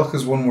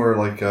 Kadelka's one where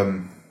like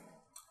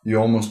you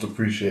almost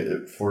appreciate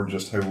it for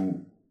just how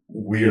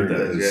weird it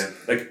is. Yeah.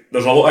 Like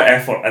there's a lot of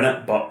effort in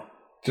it, but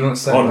do you know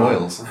it's set in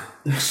Wales?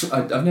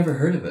 I've never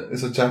heard of it.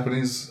 It's a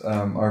Japanese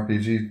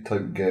RPG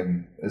type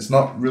game. It's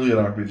not really an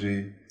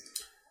RPG.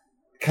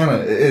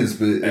 Kinda, it is,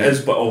 but it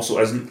is, but also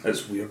isn't.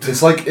 It's weird.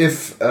 It's like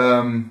if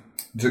you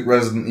took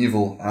Resident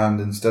Evil and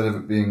instead of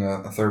it being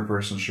a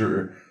third-person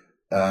shooter,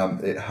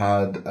 it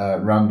had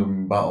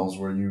random battles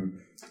where you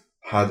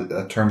had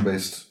a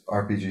turn-based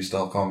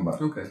RPG-style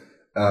combat. Okay.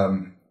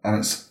 And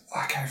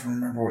I can't even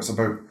remember what it's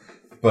about,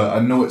 but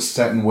I know it's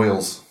set in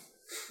Wales.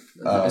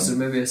 Is there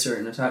maybe a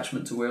certain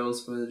attachment to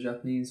Wales by the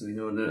Japanese? I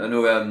know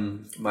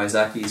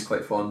Miyazaki is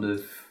quite fond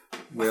of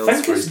Wales. I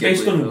think it's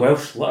based on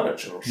Welsh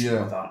literature or something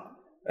like that.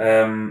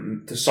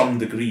 To some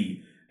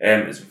degree.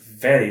 It's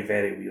very,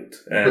 very weird.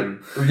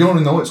 But you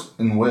only know it's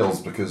in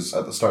Wales because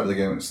at the start of the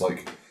game it's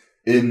like,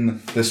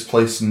 in this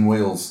place in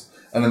Wales,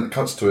 and then it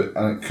cuts to it,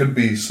 and it could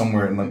be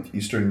somewhere in like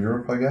Eastern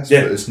Europe, I guess,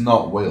 but it's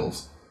not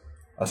Wales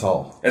at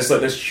all. It's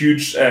like this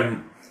huge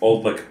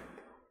old like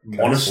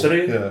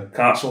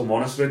castle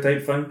monastery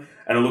type thing,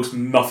 and it looks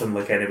nothing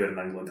like anywhere in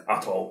England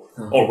at all,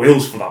 or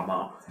Wales for that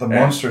matter. The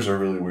monsters are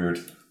really weird.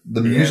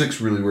 The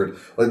music's really weird.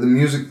 Like the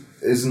music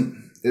is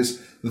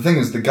the thing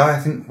is the guy, I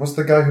think, was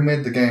the guy who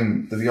made the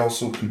game, did he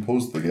also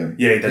composed the game?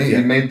 Yeah, he did.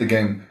 He made the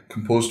game,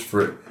 composed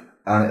for it,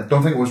 and I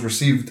don't think it was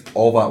received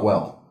all that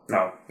well.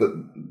 No. But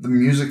the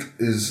music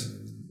is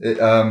it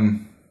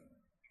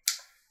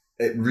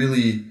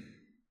really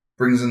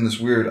brings in this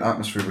weird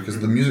atmosphere because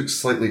the music's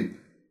slightly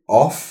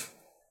off.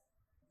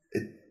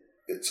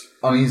 It's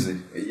uneasy.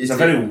 It's a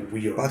very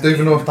weird. I don't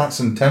even know if that's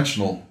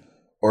intentional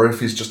or if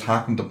he's just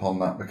happened upon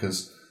that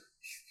because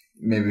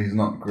maybe he's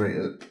not great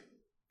at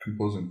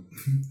composing.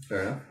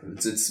 Fair enough.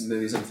 It's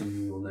maybe something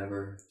you will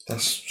never.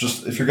 That's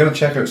just, if you're going to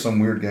check out some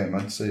weird game,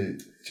 I'd say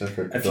check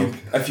out.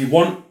 If you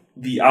want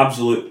the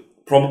absolute,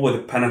 probably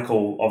the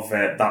pinnacle of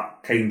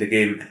that kind of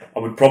game, I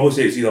would probably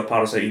say it's either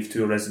Parasite Eve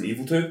 2 or Resident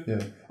Evil 2.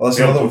 Yeah. Well, that's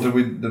another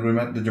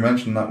one. Did you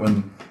mention that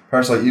when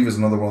Parasite Eve is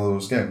another one of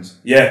those games?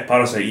 Yeah,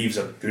 Parasite Eve's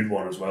a good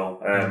one as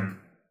well.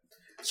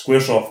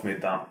 Squaresoft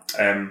made that.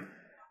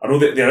 I know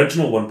that the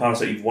original one,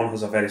 Parasite Eve 1,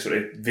 has a very sort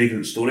of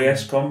Vagrant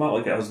Story-esque combat,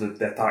 like it has the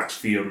attack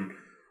sphere and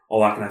all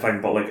that kind of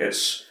thing, but like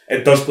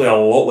it does play a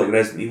lot like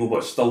Resident Evil, but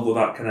it's still got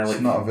that kind of like...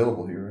 It's not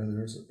available here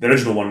either, is it? The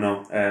original one,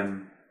 no.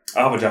 I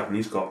have a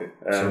Japanese copy,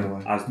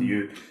 as do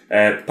you.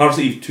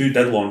 Parasite Eve 2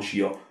 did launch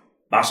here.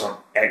 That's an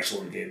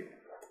excellent game.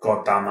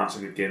 God damn, that's a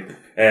good game.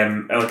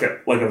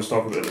 Like I was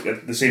talking about,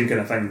 like the same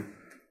kind of thing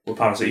with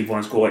Parasite Eve 1.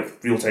 It's got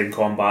like real-time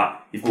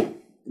combat, you've got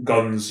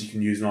guns you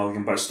can use and all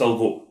that, but it's still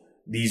got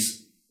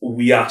these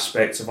wee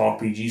aspects of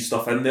RPG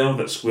stuff in there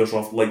that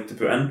Squaresoft like to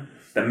put in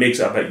that makes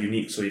it a bit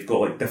unique. So you've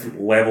got like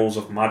different levels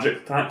of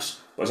magic attacks,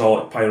 but it's all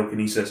like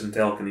pyrokinesis and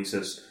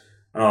telekinesis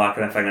and all that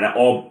kind of thing, and it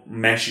all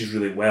meshes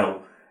really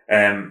well.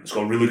 It's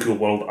got a really cool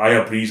world.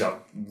 Aya Bree's a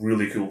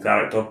really cool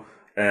character.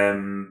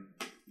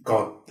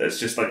 God, it's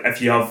just like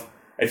if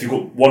you've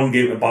got one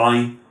game to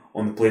buy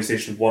on the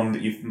PlayStation 1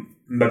 that you've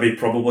maybe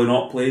probably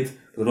not played,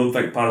 because I don't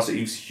think Parasite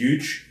Eve's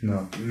huge.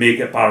 No. Make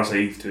it Parasite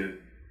Eve 2.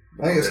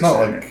 I think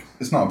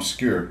it's not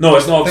obscure. No,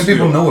 it's not obscure. I think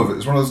people know of it.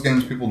 It's one of those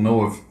games people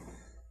know of,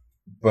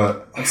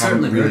 but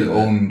haven't really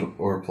owned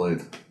or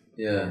played.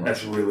 Yeah.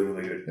 It's really,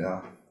 really good.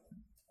 Yeah.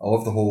 I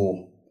love the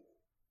whole...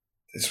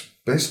 It's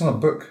based on a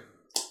book.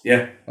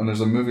 Yeah. And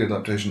there's a movie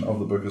adaptation of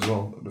the book as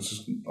well, which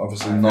is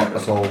obviously not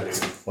at all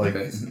like...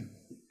 Okay.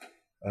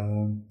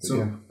 So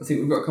yeah. I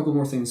think we've got a couple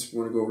more things we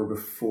want to go over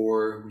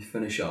before we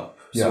finish up.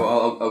 Yeah. So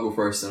I'll go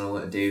first, and I'll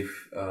let Dave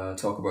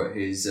talk about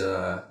his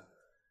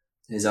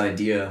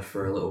idea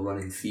for a little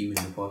running theme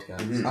in the podcast.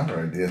 Mm-hmm.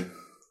 Our idea.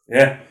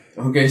 Yeah.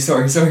 Okay,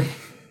 sorry.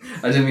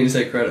 I didn't mean to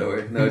take credit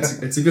away. No,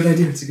 it's a good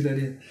idea. It's a good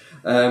idea.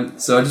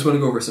 So I just want to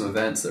go over some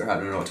events that are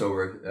happening in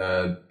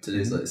October.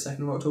 Today's like the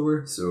 2nd of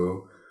October.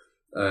 So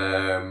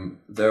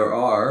there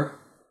are,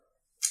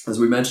 as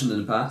we mentioned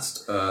in the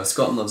past,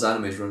 Scotland Loves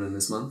Anime is running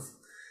this month.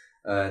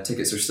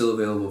 Tickets are still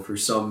available for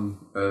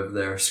some of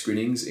their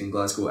screenings in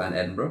Glasgow and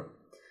Edinburgh.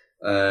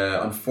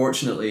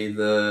 Unfortunately,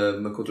 the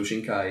Makoto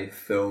Shinkai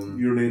film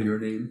Your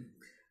Name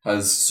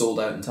has sold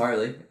out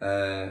entirely.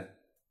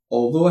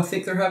 Although I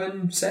think they're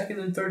having second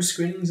and third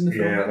screenings in the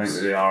film. Yeah, I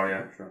think they are,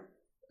 yeah, sure.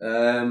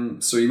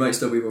 So you might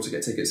still be able to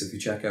get tickets if you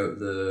check out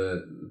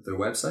their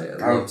website at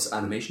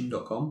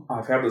lovesanimation.com.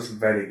 I've heard it's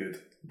very good,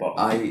 but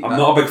I'm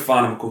not a big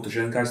fan of Makoto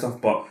Shinkai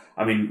stuff, but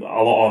I mean,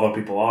 a lot of other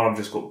people are. I've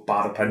just got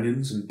bad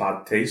opinions and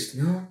bad taste.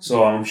 No.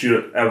 So I'm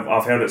sure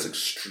I've heard it's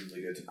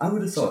extremely good. I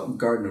would have thought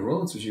Garden of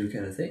Roads was your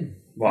kind of thing.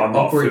 Well, I'm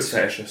not a food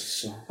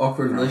fetishist. So.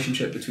 Awkward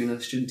relationship between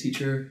a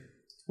student-teacher.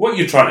 What are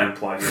you trying to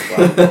imply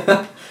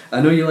here,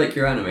 I know you like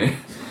your anime.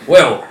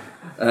 Well.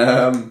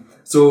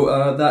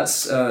 So that's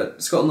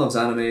Scotland Loves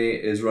Anime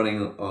is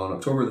running on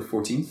October the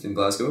 14th in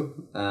Glasgow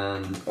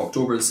and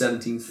October the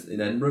 17th in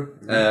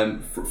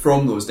Edinburgh.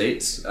 From those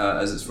dates,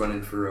 as it's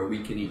running for a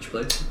week in each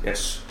place.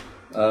 Yes.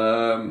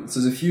 So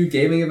there's a few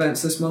gaming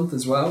events this month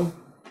as well.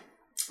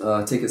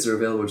 Tickets are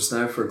available just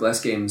now for Bless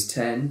Games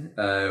 10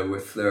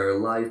 with their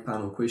live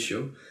panel quiz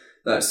show.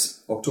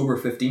 That's October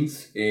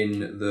 15th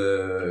in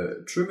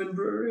the Truman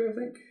Brewery, I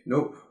think.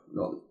 Nope,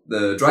 not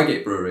the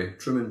Drygate Brewery.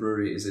 Truman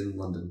Brewery is in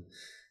London.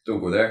 Don't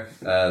go there.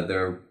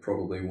 There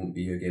probably won't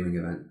be a gaming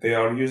event. They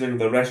are using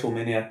the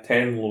WrestleMania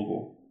 10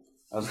 logo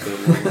as the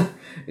logo.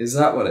 Is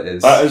that what it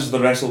is? That is the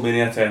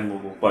WrestleMania 10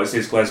 logo, but it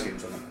says Bless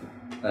Games on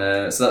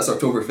it. So that's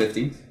October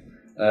 15th.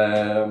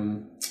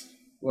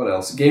 What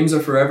else? Games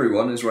Are For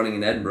Everyone is running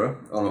in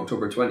Edinburgh on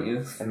October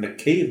 20th. In the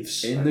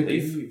caves. In the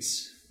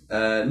caves.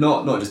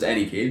 Not just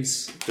any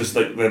caves. Just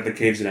like the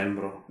caves in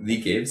Edinburgh.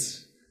 The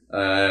caves.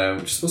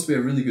 Which is supposed to be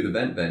a really good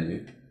event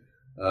venue.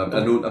 I've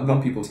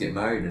known people to get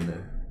married in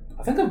there.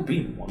 I think I've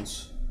been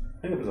once.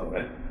 I think it was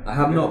alright. I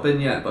have not been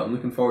yet, but I'm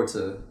looking forward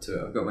to it.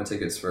 I've got my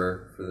tickets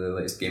for the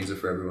latest Games Are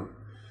For Everyone.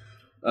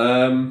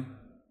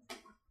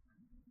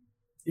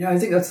 Yeah, I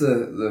think that's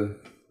the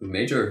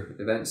major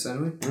events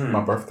anyway.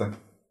 My birthday.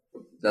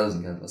 That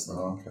doesn't count. That's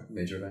not a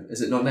major event.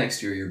 Is it not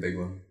next year? Your big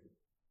one?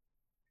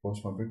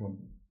 What's my big one?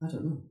 I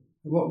don't know.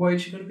 Why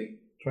is she going to be?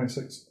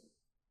 26th.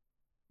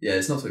 Yeah,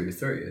 it's not till your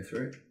 30th,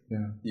 right?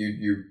 Yeah.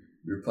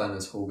 You're planning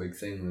this whole big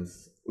thing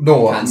with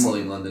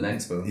cancelling London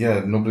Expo.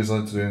 Yeah, nobody's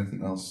allowed to do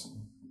anything else.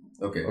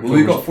 Okay, well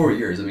we've got 4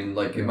 years. I mean,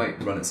 like it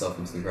might run itself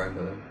into the ground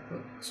by then. But.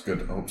 It's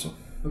good. I hope so.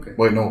 Okay.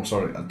 Wait, no,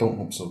 sorry. I don't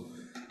hope so.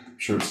 I'm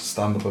sure it's a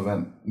stand-up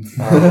event.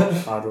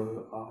 I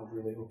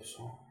really hope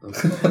so.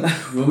 Okay.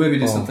 We'll maybe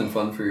do something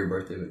fun for your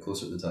birthday, but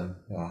closer to the time.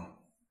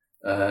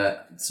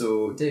 Yeah.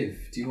 So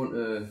Dave, do you want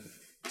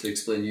to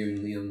explain you and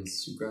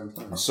Liam's grand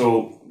plan?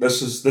 So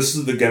this is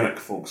the gimmick,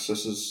 folks.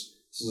 This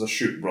is a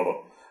shoot, brother.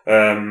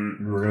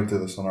 We're gonna do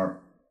this on our.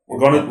 We're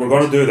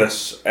gonna do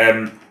this.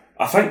 We're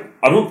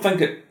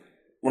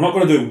not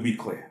gonna do it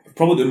weekly. We'll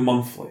probably do it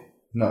monthly.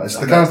 No, it's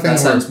the kind of thing that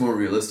sounds more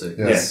realistic.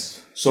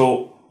 Yes.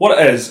 So what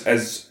it is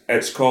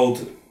it's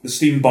called the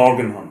Steam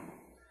Bargain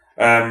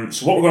Hunt.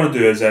 So what we're gonna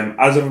do is,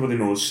 as everybody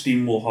knows,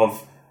 Steam will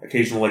have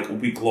occasional like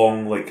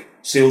week-long like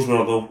sales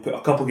where they'll put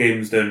a couple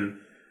games down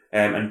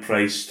in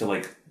price to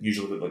like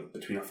usually like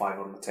between a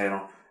 $5 and a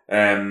 $10.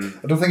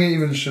 I don't think it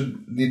even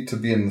should need to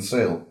be in the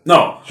sale.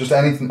 No, just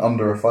anything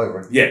under a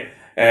 $5. Yeah.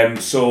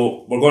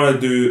 So we're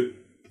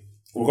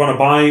gonna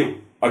buy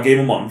a game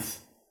a month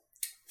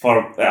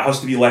for it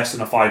has to be less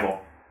than a $5,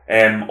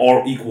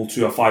 or equal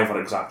to a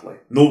 $5 exactly.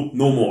 No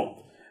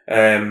more.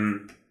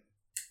 And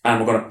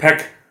we're gonna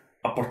pick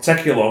a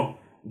particular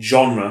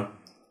genre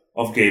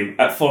of game.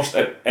 At first,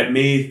 it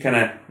may kind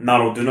of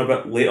narrow down a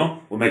bit later.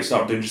 We might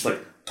start doing just like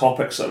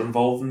topics that are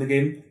involved in the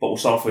game, but we'll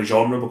start off with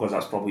genre because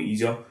that's probably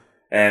easier.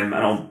 And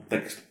I'll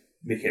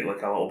make it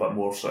like a little bit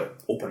more sort of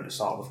open to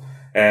start with.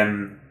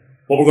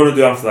 What we're going to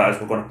do after that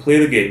is we're going to play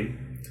the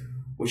game,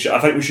 which I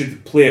think we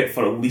should play it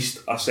for at least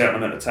a certain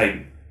amount of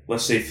time.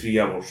 Let's say 3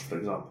 hours, for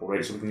example,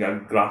 right? So we can get a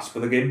grasp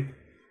of the game.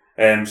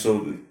 So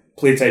the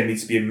playtime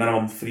needs to be a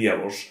minimum 3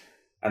 hours,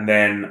 and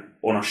then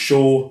on a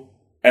show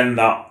in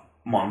that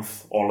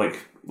month, or like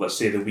let's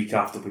say the week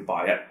after we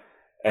buy it,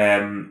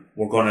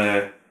 we're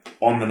gonna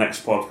on the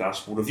next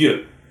podcast we'll review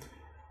it,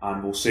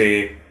 and we'll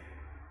say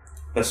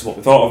this is what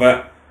we thought of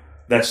it.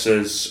 This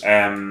is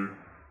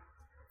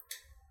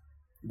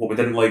what we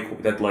didn't like, what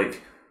we did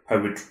like, how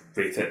we'd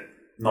rate it.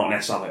 Not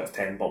necessarily out of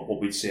 10, but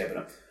what we'd say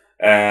about it.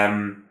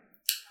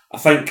 I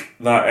think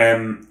that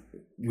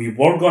we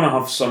were going to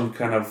have some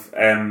kind of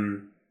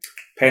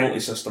penalty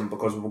system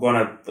because we were going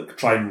to like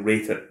try and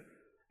rate it.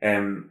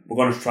 We're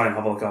going to try and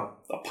have like a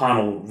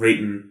panel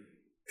rating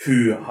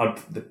who got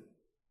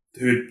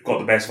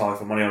the best value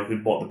for money or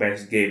who bought the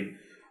best game,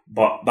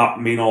 but that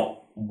may not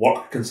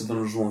work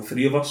considering there's only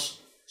 3 of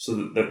us, so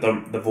that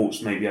the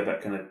votes might be a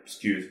bit kind of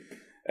skewed.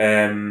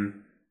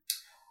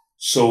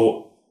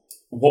 So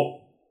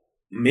what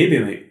might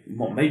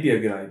be a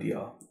good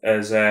idea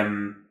is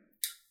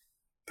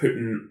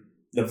putting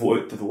the vote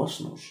out to the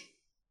listeners.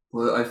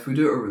 Well, if we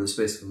do it over the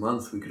space of a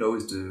month, we could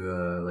always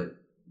do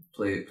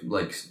play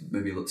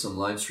maybe some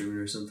live streaming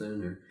or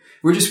something. Or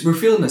we're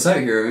feeling this out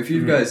here. If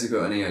you guys have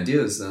got any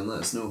ideas, then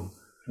let us know.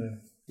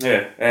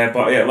 But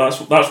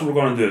that's what we're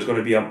going to do. It's going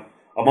to be a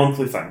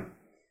monthly thing.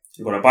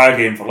 We're going to buy a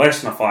game for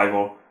less than a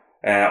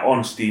 $5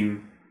 on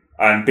Steam,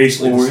 and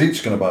basically we're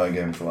each going to buy a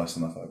game for less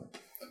than a $5.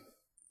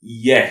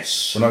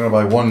 Yes. We're not going to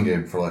buy one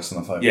game for less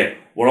than a $5. Yeah,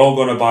 we're all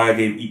going to buy a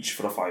game each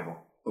for a $5.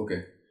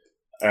 Okay.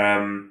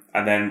 and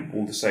then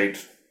we'll decide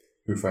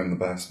who found the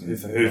best. Who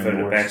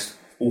found the best.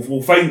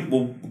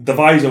 We'll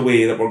devise a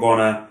way that we're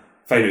gonna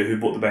find out who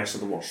bought the best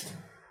of the worst.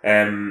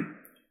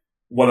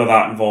 Whether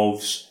that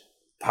involves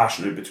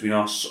hashing it between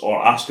us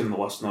or asking the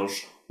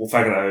listeners, we'll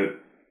figure it out.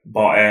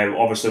 But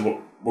obviously,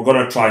 we're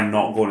going to try and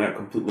not go in it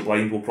completely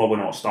blind. We'll probably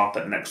not start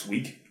it next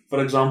week,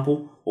 for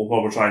example. We'll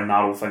probably try and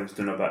narrow things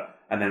down a bit,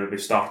 and then maybe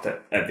start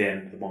it at the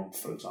end of the month,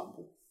 for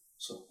example.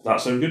 So, does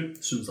that sound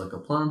good? Sounds like a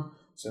plan.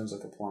 Sounds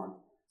like a plan.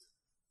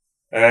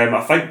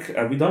 I think,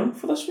 are we done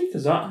for this week?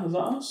 Is that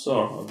us?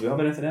 Or do we have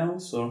anything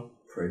else? Or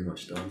Pretty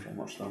much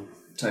done.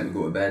 Time to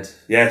go to bed.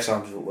 Yes,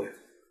 absolutely.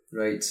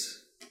 Right.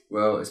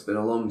 Well, it's been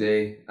a long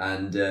day,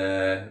 and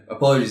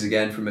apologies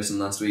again for missing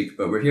last week,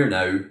 but we're here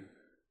now,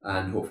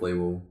 and hopefully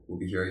we'll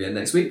be here again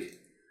next week.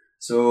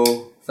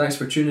 So, thanks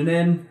for tuning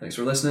in. Thanks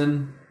for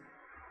listening.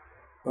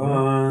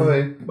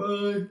 Bye.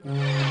 Bye.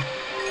 Bye.